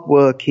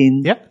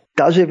 Hardworking. Yep.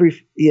 Does it.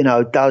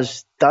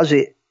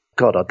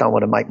 God, I don't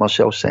want to make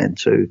myself sound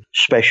too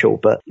special,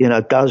 but,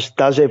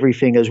 does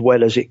everything as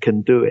well as it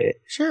can do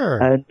it.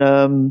 Sure. And,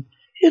 and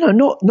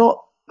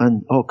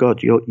oh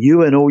God,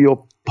 you and all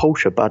your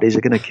Porsche buddies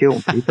are going to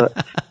kill me,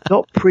 but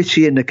not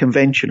pretty in the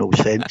conventional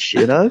sense,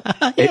 Yeah.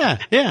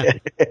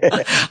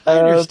 I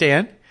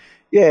understand.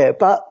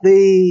 But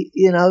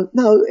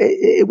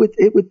it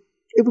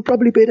would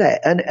probably be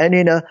that. And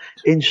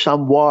in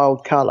some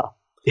wild color.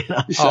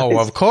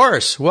 Of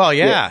course. Well,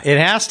 yeah, it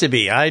has to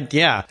be.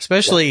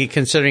 Especially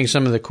considering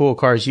some of the cool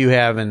cars you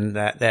have and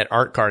that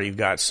art car you've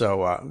got.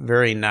 So,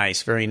 very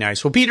nice, very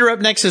nice. Well, Peter, up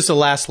next is the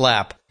last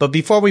lap. But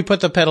before we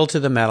put the pedal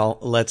to the metal,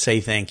 let's say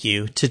thank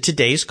you to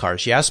today's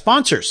Cars Yeah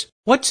sponsors.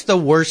 What's the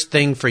worst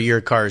thing for your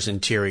car's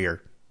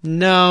interior?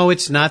 No,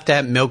 it's not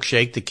that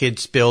milkshake the kid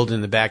spilled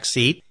in the back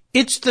seat.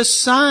 It's the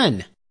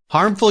sun.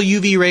 Harmful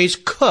UV rays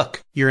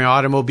cook your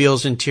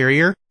automobile's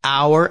interior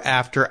hour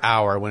after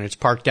hour when it's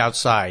parked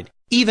outside,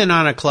 even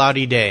on a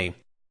cloudy day.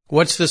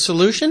 What's the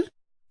solution?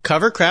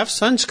 Covercraft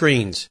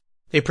sunscreens.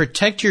 They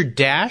protect your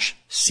dash,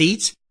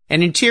 seats,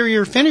 and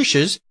interior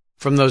finishes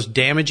from those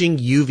damaging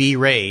UV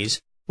rays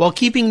while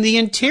keeping the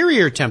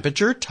interior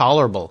temperature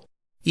tolerable,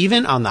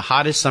 even on the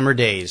hottest summer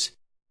days.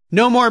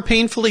 No more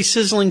painfully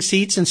sizzling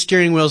seats and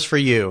steering wheels for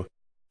you.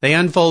 They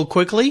unfold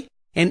quickly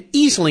and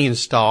easily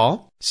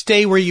install,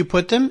 stay where you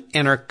put them,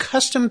 and are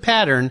custom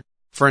patterned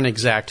for an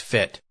exact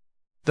fit.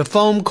 The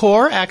foam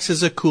core acts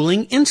as a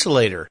cooling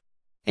insulator,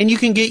 and you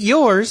can get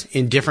yours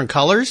in different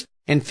colors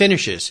and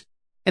finishes.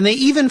 And they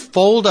even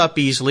fold up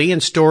easily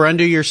and store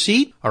under your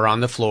seat or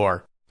on the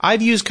floor.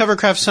 I've used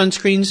Covercraft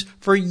sunscreens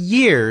for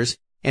years,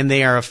 and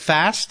they are a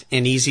fast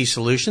and easy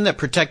solution that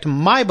protect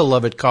my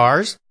beloved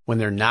cars when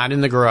they're not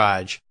in the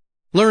garage.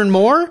 Learn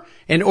more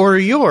and order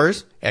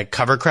yours at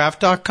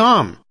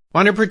Covercraft.com.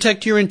 Want to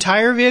protect your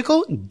entire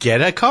vehicle?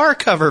 Get a car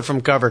cover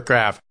from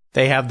Covercraft.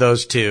 They have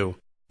those too.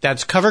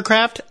 That's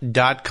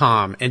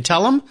Covercraft.com, and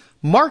tell them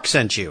Mark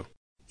sent you.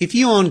 If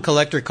you own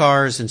collector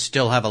cars and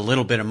still have a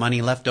little bit of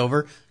money left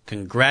over,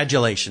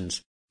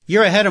 congratulations.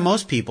 You're ahead of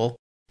most people.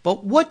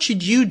 But what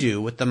should you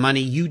do with the money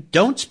you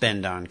don't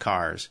spend on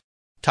cars?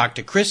 Talk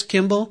to Chris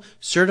Kimball,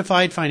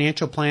 Certified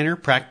Financial Planner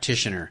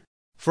Practitioner.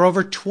 For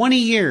over 20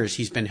 years,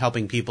 he's been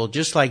helping people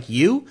just like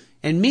you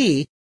and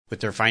me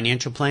with their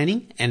financial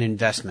planning and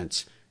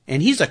investments.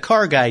 And he's a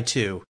car guy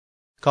too.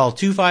 Call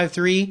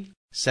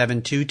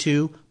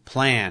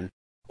 253-722-PLAN.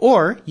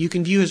 Or you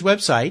can view his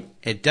website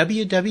at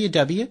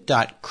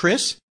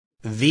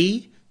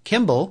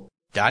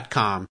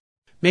www.chrisvkimball.com.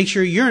 Make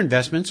sure your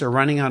investments are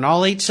running on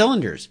all 8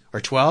 cylinders, or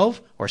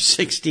 12, or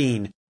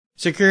 16.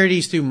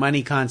 Securities through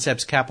Money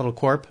Concepts Capital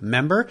Corp.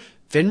 Member,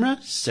 FINRA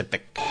SIPC.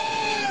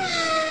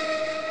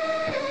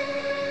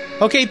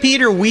 Okay,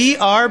 Peter, we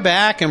are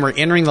back and we're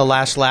entering the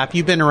last lap.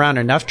 You've been around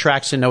enough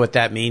tracks to know what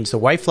that means. The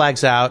white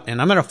flag's out,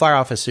 and I'm going to fire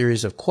off a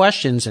series of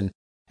questions and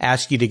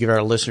ask you to give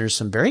our listeners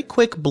some very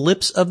quick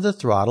blips of the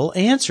throttle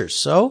answers.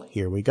 So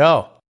here we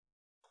go.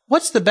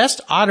 What's the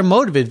best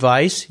automotive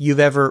advice you've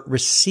ever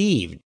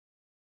received?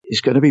 It's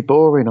going to be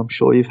boring. I'm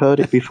sure you've heard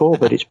it before,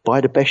 but it's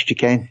buy the best you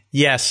can.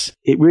 Yes.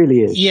 It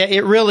really is. Yeah,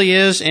 it really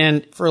is.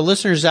 And for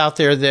listeners out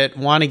there that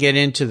want to get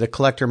into the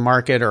collector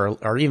market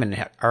or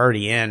even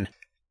already in,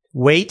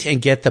 wait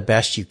and get the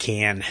best you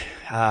can.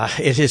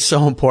 It is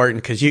so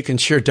important because you can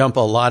sure dump a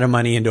lot of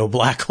money into a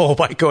black hole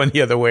by going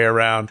the other way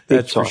around.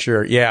 That's for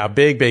sure. Yeah,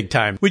 big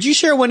time. Would you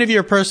share one of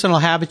your personal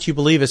habits you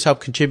believe has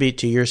helped contribute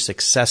to your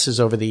successes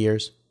over the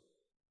years?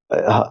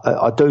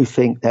 I do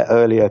think that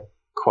earlier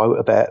quote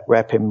about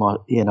wrapping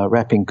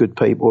good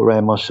people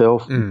around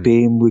myself,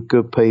 being with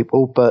good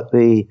people, but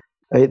the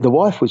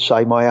wife would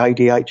say my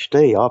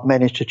ADHD. I've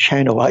managed to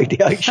channel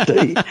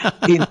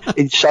ADHD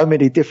in so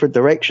many different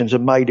directions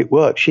and made it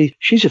work.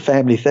 She's a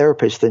family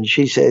therapist, and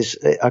she says,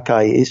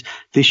 okay,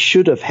 this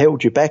should have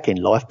held you back in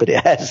life, but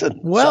it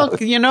hasn't. Well,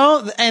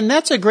 and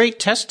that's a great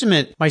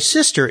testament. My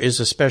sister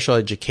is a special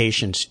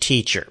education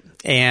teacher.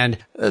 And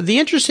the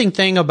interesting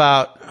thing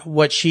about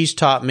what she's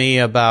taught me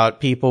about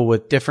people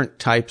with different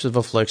types of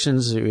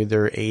afflictions,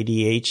 either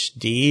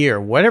ADHD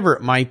or whatever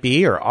it might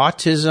be, or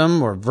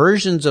autism or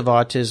versions of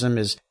autism,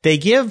 is they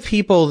give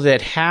people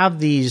that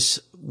have these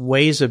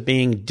ways of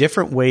being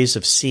different ways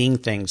of seeing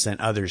things than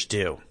others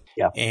do.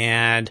 Yeah.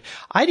 And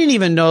I didn't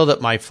even know that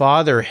my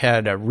father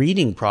had a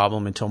reading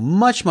problem until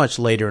much, much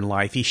later in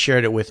life. He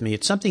shared it with me.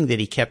 It's something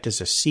that he kept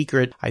as a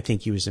secret. I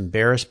think he was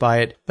embarrassed by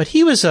it. But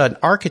he was an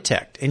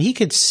architect, and he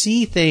could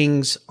see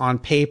things on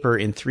paper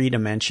in 3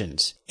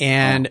 dimensions.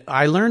 And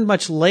I learned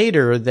much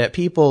later that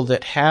people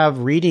that have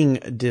reading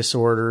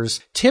disorders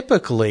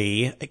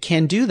typically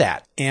can do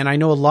that. And I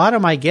know a lot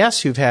of my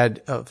guests who've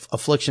had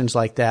afflictions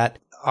like that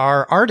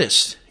are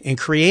artists and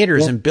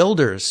creators and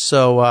builders.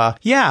 So,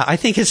 I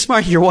think it's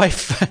smart. Your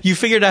wife, you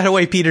figured out a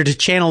way, Peter, to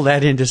channel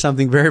that into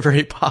something very,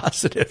 very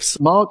positive.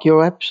 Mark,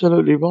 you're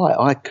absolutely right.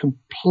 I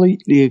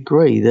completely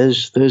agree.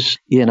 There's,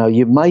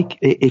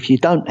 if you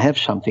don't have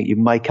something, you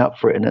make up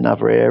for it in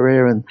another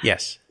area. And,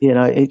 yes,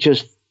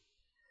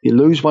 you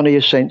lose one of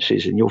your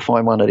senses and you'll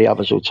find one of the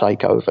others will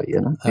take over,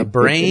 A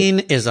brain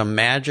is a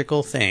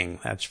magical thing,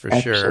 that's for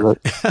sure.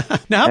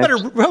 Now, how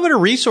about a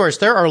resource?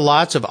 There are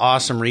lots of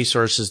awesome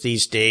resources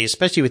these days,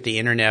 especially with the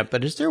internet,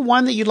 but is there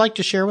one that you'd like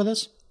to share with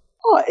us?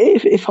 Oh,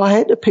 if I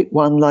had to pick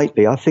one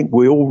lately, I think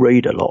we all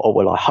read a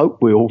lot, I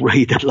hope we all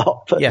read a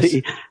lot. But yes.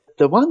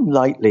 The one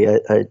lately,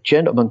 a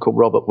gentleman called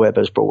Robert Webb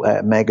has brought out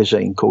a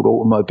magazine called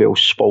Automobile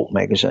Sport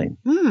Magazine.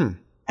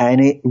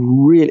 And it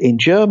really, in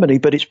Germany,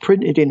 but it's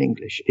printed in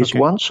English. It's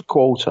once a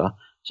quarter.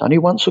 It's only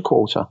once a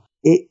quarter.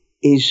 It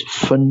is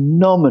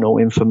phenomenal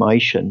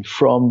information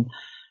from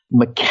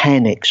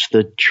mechanics,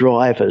 the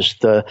drivers,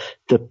 the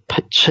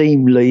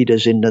team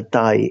leaders in the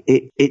day.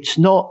 It's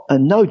not,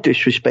 and no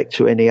disrespect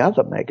to any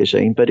other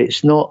magazine, but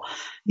it's not,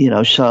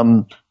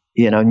 some,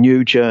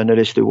 new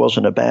journalist who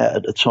wasn't about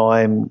at the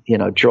time,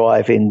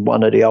 driving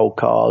one of the old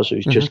cars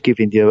who's just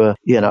giving you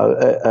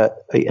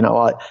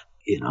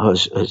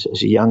as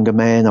a younger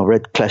man, I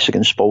read classic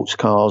and sports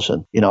cars,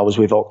 and, I was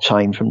with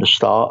Octane from the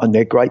start, and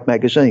they're great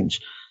magazines.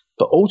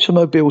 But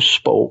Automobile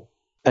Sport,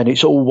 and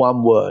it's all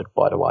one word,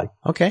 by the way.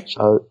 Okay.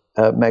 So,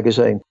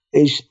 magazine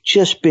has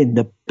just been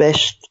the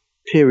best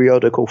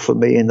periodical for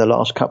me in the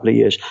last couple of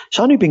years. It's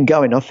only been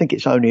going, I think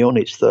it's only on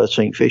its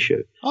 13th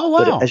issue. Oh,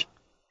 wow. But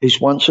it's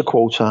once a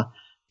quarter.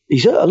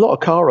 He's at a lot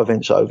of car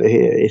events over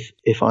here.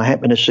 If I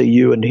happen to see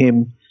you and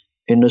him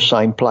in the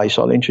same place,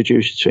 I'll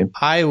introduce you to him.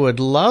 I would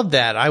love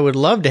that. I would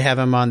love to have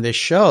him on this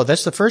show.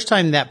 That's the first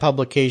time that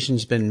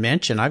publication's been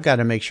mentioned. I've got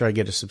to make sure I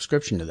get a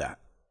subscription to that.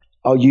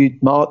 Oh,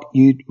 Mark,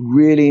 you'd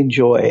really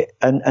enjoy it.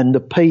 And the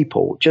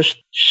people, just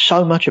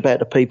so much about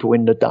the people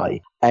in the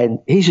day. And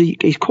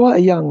he's quite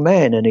a young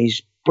man, and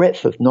his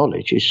breadth of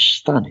knowledge is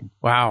stunning.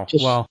 Wow.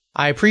 Well,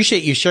 I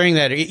appreciate you sharing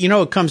that.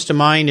 What comes to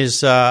mind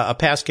is a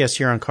past guest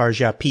here on Cars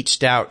Yeah, Pete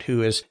Stout,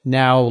 who has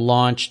now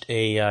launched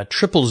a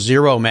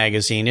 000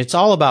 magazine. It's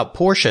all about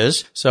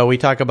Porsches. So we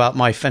talk about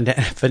my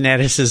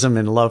fanaticism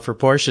and love for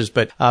Porsches,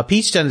 but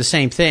Pete's done the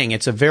same thing.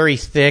 It's a very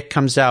thick,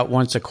 comes out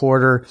once a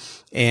quarter.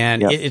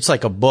 And it's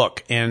like a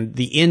book. And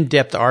the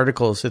in-depth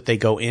articles that they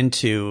go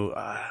into,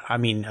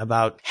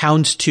 about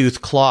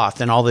houndstooth cloth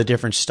and all the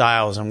different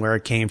styles and where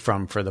it came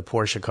from for the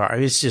Porsche car.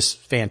 It's just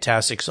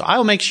fantastic. So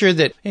I'll make sure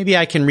that maybe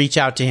I can reach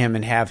out to him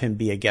and have him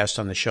be a guest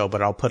on the show,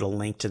 but I'll put a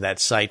link to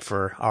that site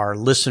for our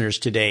listeners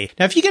today.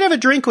 Now, if you could have a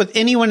drink with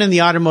anyone in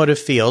the automotive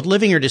field,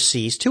 living or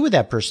deceased, who would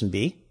that person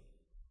be?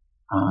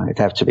 It'd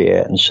have to be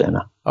Ayrton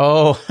Senna.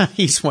 Oh,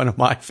 he's one of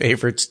my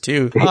favorites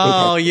too.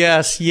 Oh,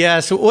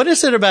 yes. What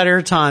is it about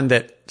Ayrton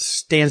that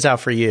stands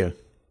out for you?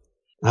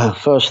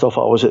 First off,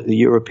 I was at the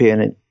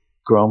European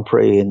Grand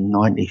Prix in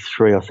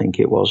 '93, I think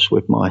it was,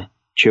 with my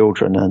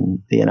children.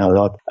 And,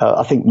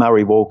 I think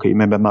Murray Walker, you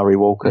remember Murray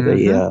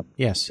Walker,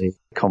 yes, the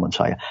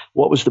commentator.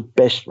 What was the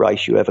best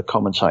race you ever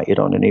commentated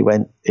on? And he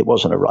went, it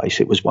wasn't a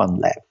race, it was one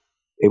lap.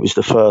 It was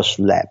the first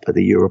lap of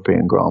the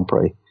European Grand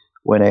Prix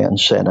when Ayrton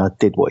Senna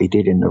did what he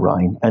did in the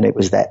rain. And it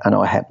was that, and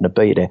I happened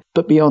to be there.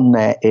 But beyond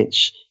that,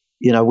 it's,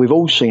 we've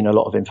all seen a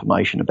lot of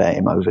information about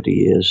him over the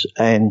years.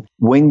 And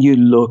when you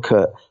look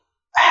at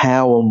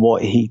how and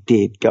what he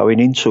did going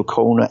into a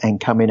corner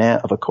and coming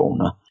out of a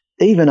corner,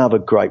 even other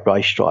great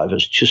race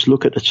drivers just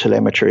look at the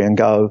telemetry and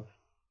go,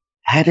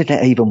 how did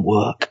that even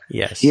work?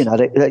 Yes.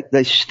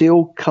 They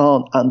still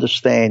can't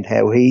understand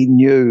how he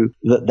knew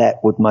that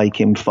would make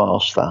him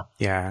faster.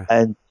 Yeah.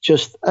 And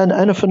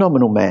a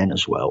phenomenal man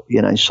as well,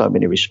 in so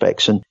many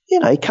respects. And,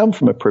 he come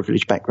from a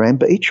privileged background,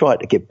 but he tried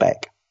to give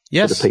back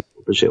to the people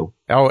of Brazil.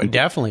 Oh,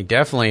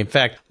 definitely. In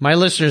fact, my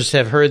listeners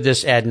have heard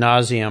this ad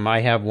nauseum.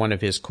 I have one of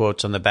his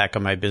quotes on the back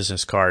of my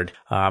business card.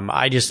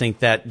 I just think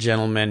that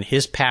gentleman,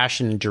 his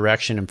passion and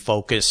direction and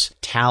focus,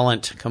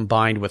 talent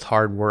combined with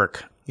hard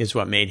work is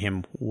what made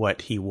him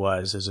what he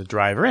was as a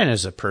driver and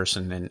as a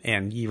person.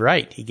 And you're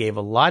right. He gave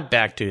a lot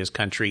back to his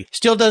country.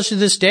 Still does to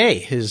this day,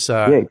 his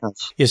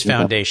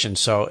foundation.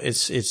 So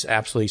it's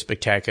absolutely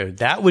spectacular.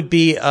 That would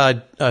be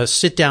a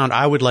sit down.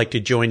 I would like to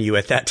join you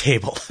at that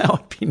table. That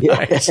would be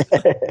nice.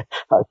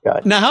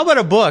 Okay. Now, how about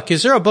a book?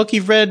 Is there a book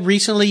you've read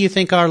recently you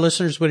think our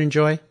listeners would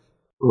enjoy?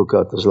 Oh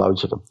God, there's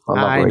loads of them.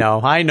 I know.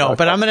 Okay.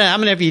 But I'm gonna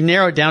have you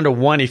narrow it down to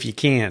one if you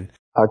can.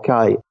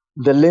 Okay.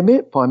 The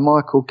Limit by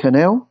Michael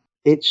Cannell.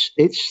 It's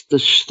the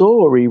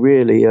story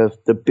really of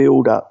the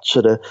build up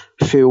to the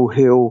Phil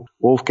Hill,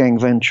 Wolfgang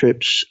Van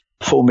Tripp's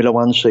Formula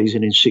One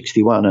season in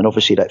 '61, and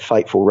obviously that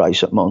fateful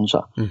race at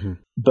Monza. Mm-hmm.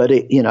 But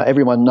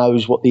everyone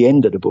knows what the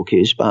end of the book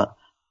is, but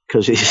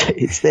because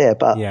it's there.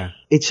 But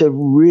it's a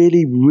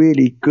really,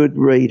 really good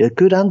read, a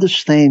good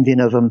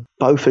understanding of them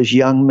both as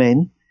young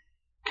men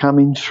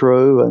coming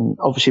through, and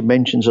obviously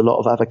mentions a lot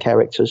of other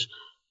characters.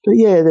 But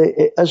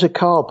as a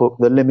car book,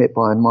 The Limit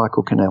by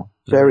Michael Cannell.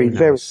 Very,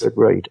 very good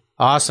read.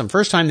 Awesome.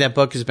 First time that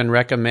book has been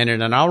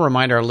recommended, and I'll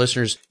remind our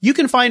listeners, you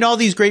can find all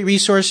these great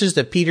resources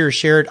that Peter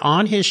shared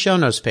on his show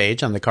notes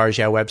page on the Cars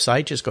Yeah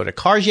website. Just go to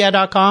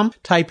carsyeah.com,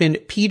 type in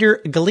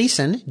Peter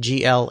Gleason,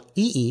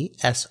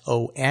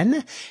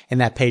 Gleeson,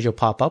 and that page will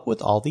pop up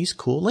with all these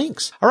cool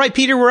links. All right,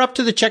 Peter, we're up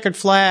to the checkered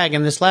flag,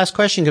 and this last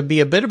question could be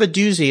a bit of a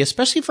doozy,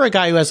 especially for a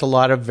guy who has a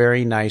lot of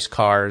very nice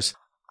cars.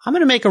 I'm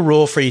going to make a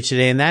rule for you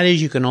today, and that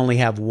is you can only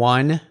have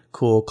one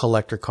cool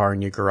collector car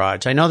in your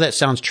garage. I know that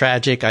sounds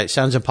tragic. It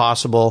sounds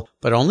impossible,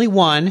 but only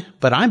one,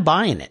 but I'm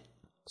buying it.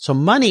 So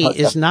money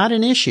is not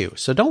an issue.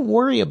 So don't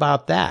worry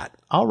about that.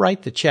 I'll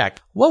write the check.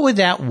 What would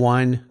that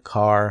one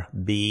car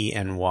be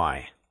and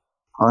why?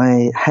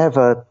 I have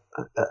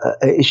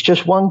it's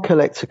just one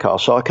collector car,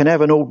 so I can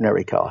have an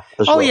ordinary car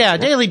as well. Oh yeah,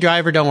 daily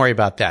driver, don't worry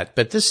about that.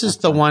 But this is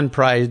the one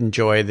pride and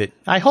joy that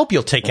I hope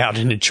you'll take out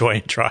and enjoy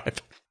and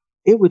drive.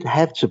 It would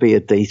have to be a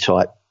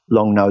D-type,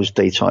 long-nosed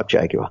D-type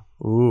Jaguar.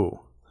 Ooh.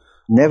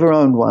 Never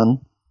owned one,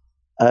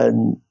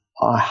 and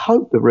I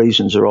hope the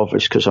reasons are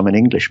obvious because I'm an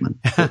Englishman.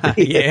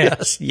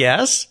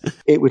 Yes.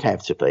 It would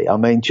have to be. I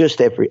mean,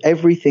 just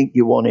everything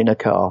you want in a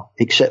car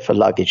except for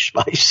luggage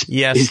space.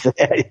 Yes. Is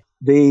there.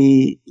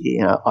 The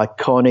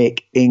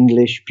iconic,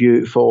 English,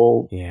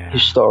 beautiful,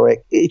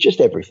 historic,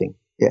 just everything.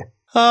 Yeah.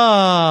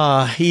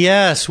 Ah,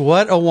 yes.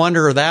 What a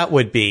wonder that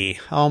would be.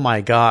 Oh my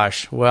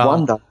gosh.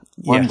 Well,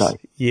 one day.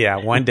 Yeah,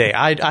 one day.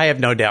 I have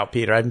no doubt,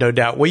 Peter. I have no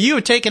doubt. Well, you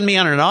have taken me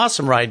on an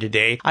awesome ride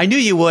today. I knew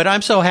you would.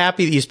 I'm so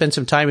happy that you spent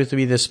some time with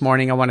me this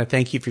morning. I want to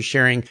thank you for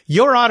sharing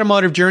your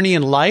automotive journey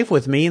in life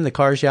with me and the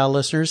Cars Yeah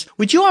listeners.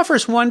 Would you offer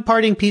us one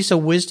parting piece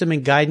of wisdom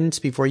and guidance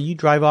before you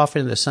drive off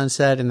into the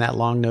sunset in that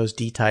long-nosed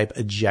D-type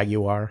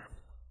Jaguar?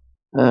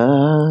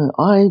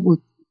 I would,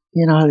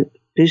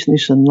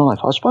 business and life.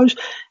 I suppose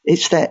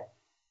it's that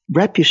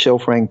wrap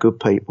yourself around good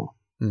people.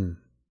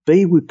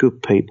 Be with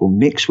good people,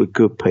 mix with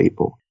good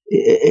people.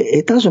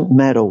 It doesn't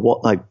matter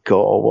what they've got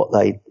or what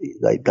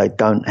they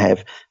don't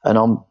have. And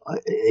I'm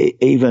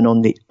even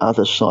on the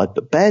other side.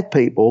 But bad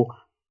people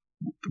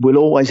will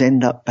always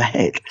end up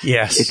bad.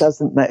 Yes. It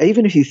doesn't matter.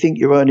 Even if you think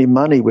you're earning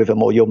money with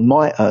them or you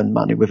might earn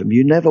money with them,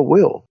 you never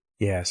will.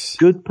 Yes.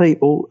 Good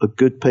people are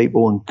good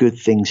people and good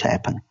things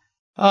happen.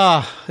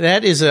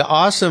 That is an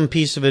awesome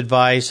piece of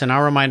advice. And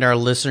I'll remind our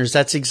listeners,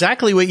 that's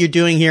exactly what you're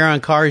doing here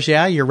on Cars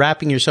Yeah. You're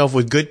wrapping yourself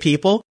with good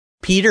people.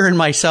 Peter and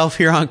myself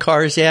here on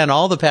Cars Yeah and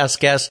all the past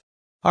guests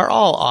are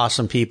all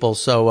awesome people.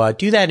 So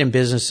do that in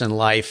business and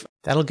life.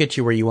 That'll get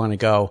you where you want to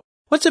go.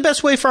 What's the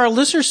best way for our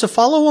listeners to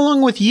follow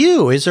along with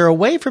you? Is there a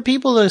way for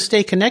people to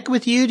stay connected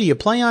with you? Do you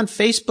play on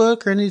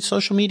Facebook or any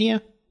social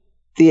media?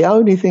 The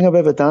only thing I've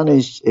ever done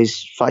is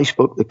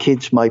Facebook. The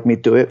kids made me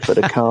do it for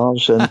the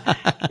cars, and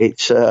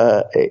it's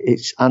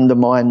under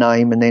my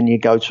name. And then you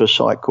go to a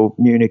site called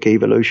Munich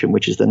Evolution,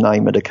 which is the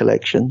name of the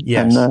collection.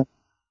 Yes. And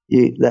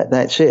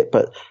that's it.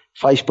 But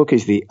Facebook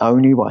is the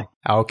only way.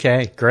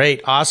 Okay,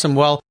 great. Awesome.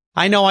 Well,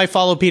 I know I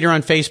follow Peter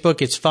on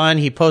Facebook. It's fun.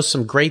 He posts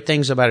some great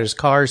things about his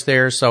cars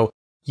there. So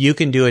you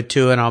can do it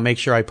too. And I'll make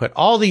sure I put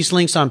all these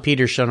links on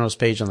Peter's show notes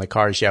page on the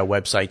Cars Yeah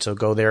website. So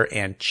go there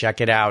and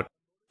check it out.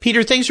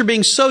 Peter, thanks for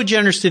being so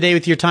generous today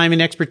with your time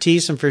and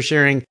expertise and for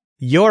sharing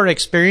your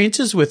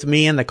experiences with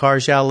me and the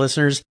Cars Yeah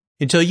listeners.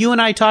 Until you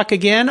and I talk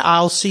again,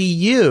 I'll see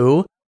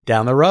you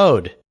down the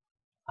road.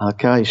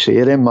 Okay. See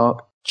you then,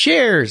 Mark.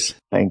 Cheers.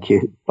 Thank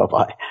you.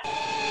 Bye-bye.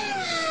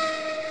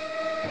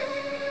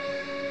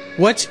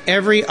 What's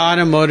every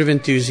automotive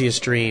enthusiast's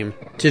dream?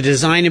 To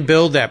design and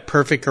build that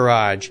perfect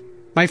garage.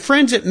 My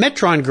friends at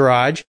Metron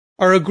Garage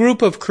are a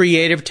group of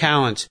creative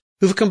talents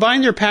who've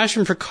combined their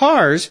passion for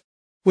cars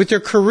with their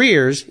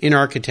careers in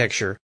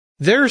architecture.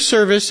 Their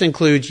service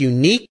includes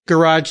unique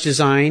garage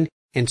design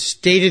and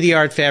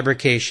state-of-the-art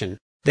fabrication.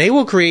 They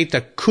will create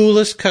the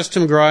coolest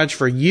custom garage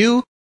for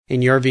you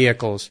and your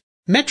vehicles.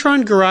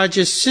 Metron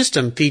Garage's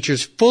system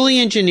features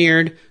fully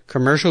engineered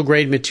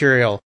commercial-grade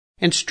material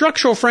and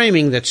structural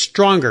framing that's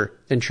stronger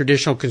than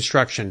traditional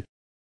construction.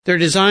 Their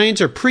designs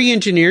are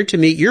pre-engineered to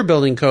meet your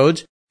building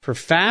codes for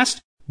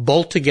fast,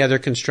 bolt-together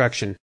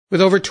construction.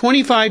 With over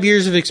 25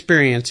 years of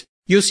experience,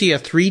 you'll see a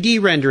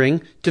 3D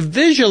rendering to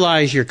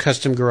visualize your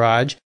custom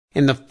garage,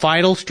 and the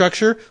final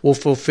structure will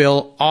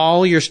fulfill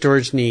all your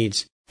storage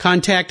needs.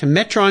 Contact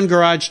Metron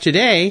Garage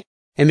today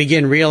and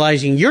begin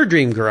realizing your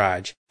dream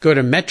garage. Go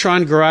to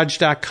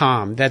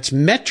metrongarage.com. That's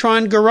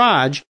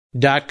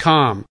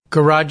metrongarage.com.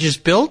 Garage is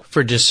built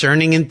for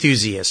discerning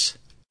enthusiasts.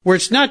 Where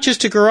it's not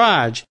just a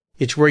garage,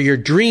 it's where your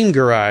dream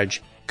garage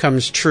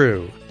comes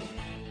true.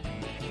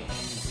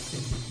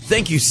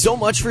 Thank you so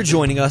much for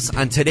joining us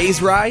on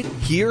today's ride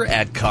here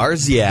at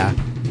Cars Yeah.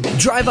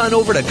 Drive on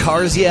over to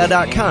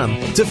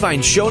carsyeah.com to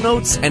find show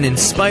notes and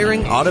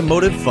inspiring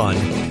automotive fun.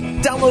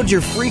 Download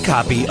your free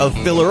copy of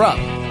Filler Up,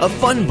 a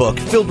fun book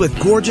filled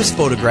with gorgeous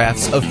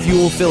photographs of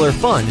fuel filler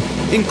fun,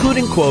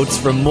 including quotes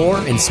from more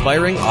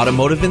inspiring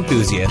automotive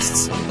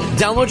enthusiasts.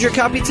 Download your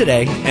copy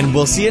today, and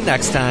we'll see you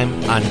next time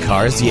on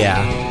Cars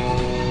Yeah.